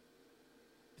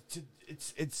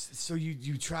it's so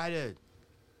you try to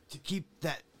keep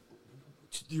that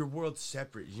your world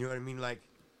separate. You know what I mean? Like,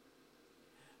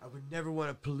 I would never want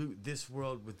to pollute this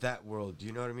world with that world. Do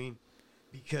you know what I mean?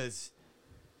 Because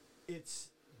it's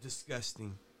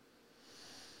disgusting.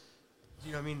 Do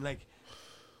you know what I mean? Like,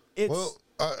 it's Well,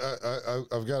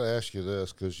 I've got to ask you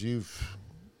this because you've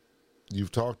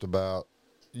you've talked about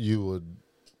you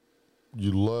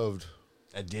loved.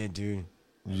 I did, dude.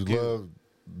 You loved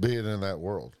being in that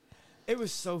world. It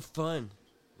was so fun.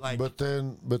 Like, But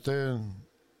then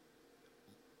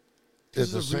at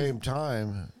the same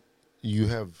time, you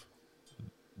have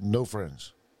no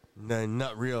friends. None,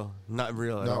 not real at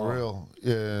Not all. real.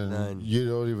 And None. you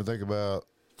don't even think about,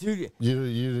 Dude, you don't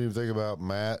even think about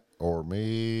Matt or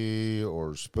me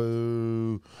or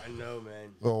Spoo I know, man.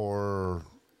 or,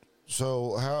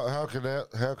 so how can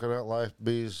that life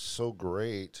be so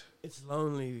great? It's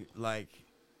lonely. Like,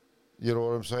 You know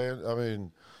what I'm saying? I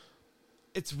mean,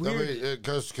 it's weird. I mean,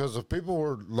 because if people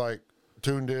were like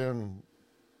tuned in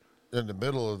the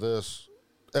middle of this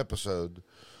episode,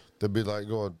 they'd be like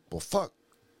going, "Well, fuck,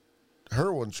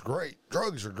 heroin's great,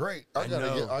 drugs are great. I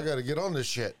know. gotta get on this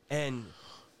shit." and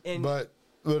But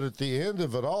at the end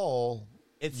of it all,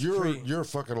 It's you're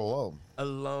fucking alone.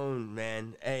 alone,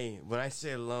 man. Hey, when I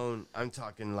say alone, I'm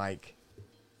talking like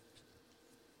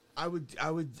I would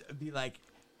be like,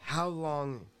 how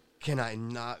long can I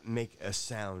not make a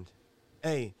sound?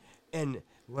 Hey, and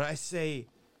when I say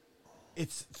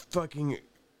it's fucking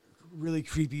really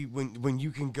creepy when you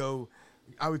can go,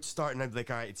 I would start and I'd be like,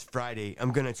 all right, it's Friday.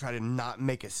 I'm gonna try to not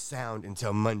make a sound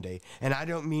until Monday. And I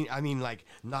mean like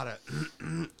not a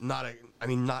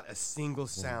single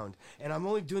sound. And I'm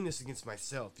only doing this against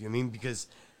myself, you know what I mean? Because,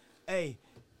 hey,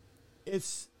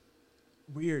 it's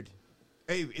weird.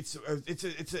 Hey, it's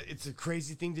a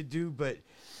crazy thing to do, but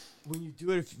when you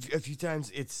do it a few times,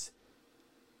 it's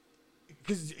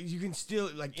because you can still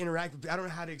like interact with. I don't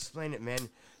know how to explain it, man.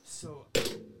 So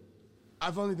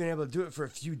I've only been able to do it for a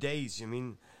few days. You know what I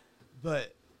mean,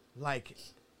 but like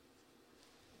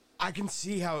I can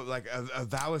see how like a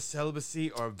vow of celibacy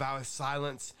or a vow of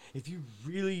silence, if you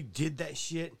really did that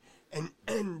shit and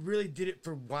really did it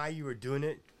for why you were doing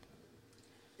it,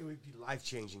 it would be life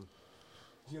changing.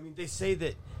 You know what I mean? They say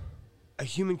that a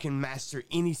human can master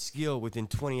any skill within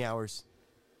 20 hours.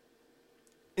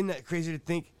 Isn't that crazy to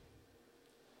think?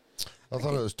 I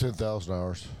thought it was 10,000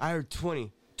 hours. I heard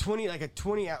 20. 20, like a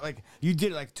 20 hour, like you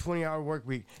did like 20-hour work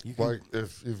week. You can, Like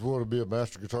if you want to be a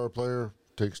master guitar player,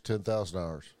 it takes 10,000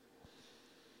 hours.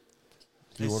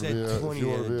 they said 20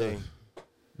 the other day.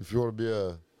 If you want to be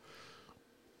a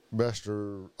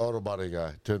master auto body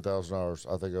guy, 10,000 hours.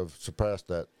 I think I've surpassed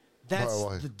that. That's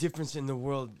by the the way. difference in the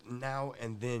world now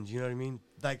and then. Do you know what I mean?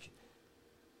 Like,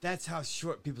 that's how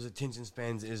short people's attention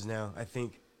spans is now, I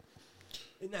think.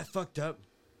 Isn't that fucked up?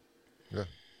 Yeah.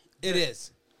 It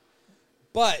is.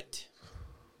 But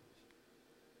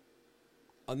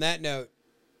on that note,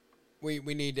 we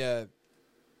need to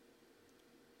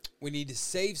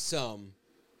save some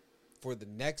for the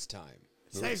next time.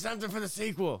 Say something for the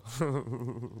sequel.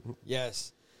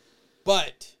 Yes.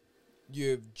 But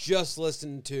you've just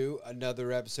listened to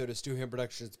another episode of Stu Ham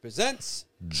Productions Presents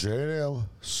J&M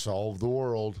Solve the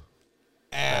World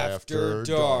After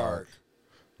Dark.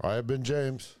 I have been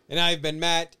James. And I've been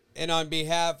Matt. And on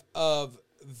behalf of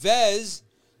Vez,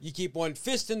 you keep one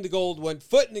fist in the gold, one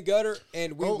foot in the gutter,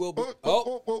 and we will be...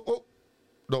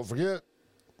 Don't forget,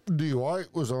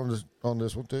 DWIGHT was on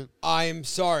this one too. I'm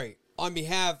sorry. On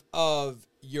behalf of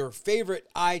your favorite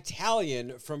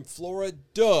Italian from Flor A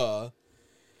DUH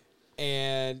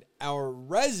and our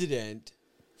resident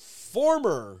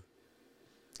former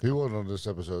He wasn't on this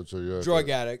episode, so you drug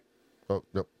addict, Oh,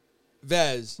 yep.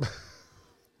 Vez,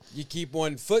 you keep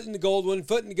one foot in the gold, one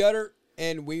foot in the gutter,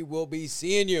 and we will be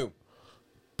seeing you.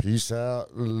 Peace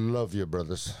out. Love you,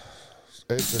 brothers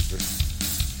and sisters.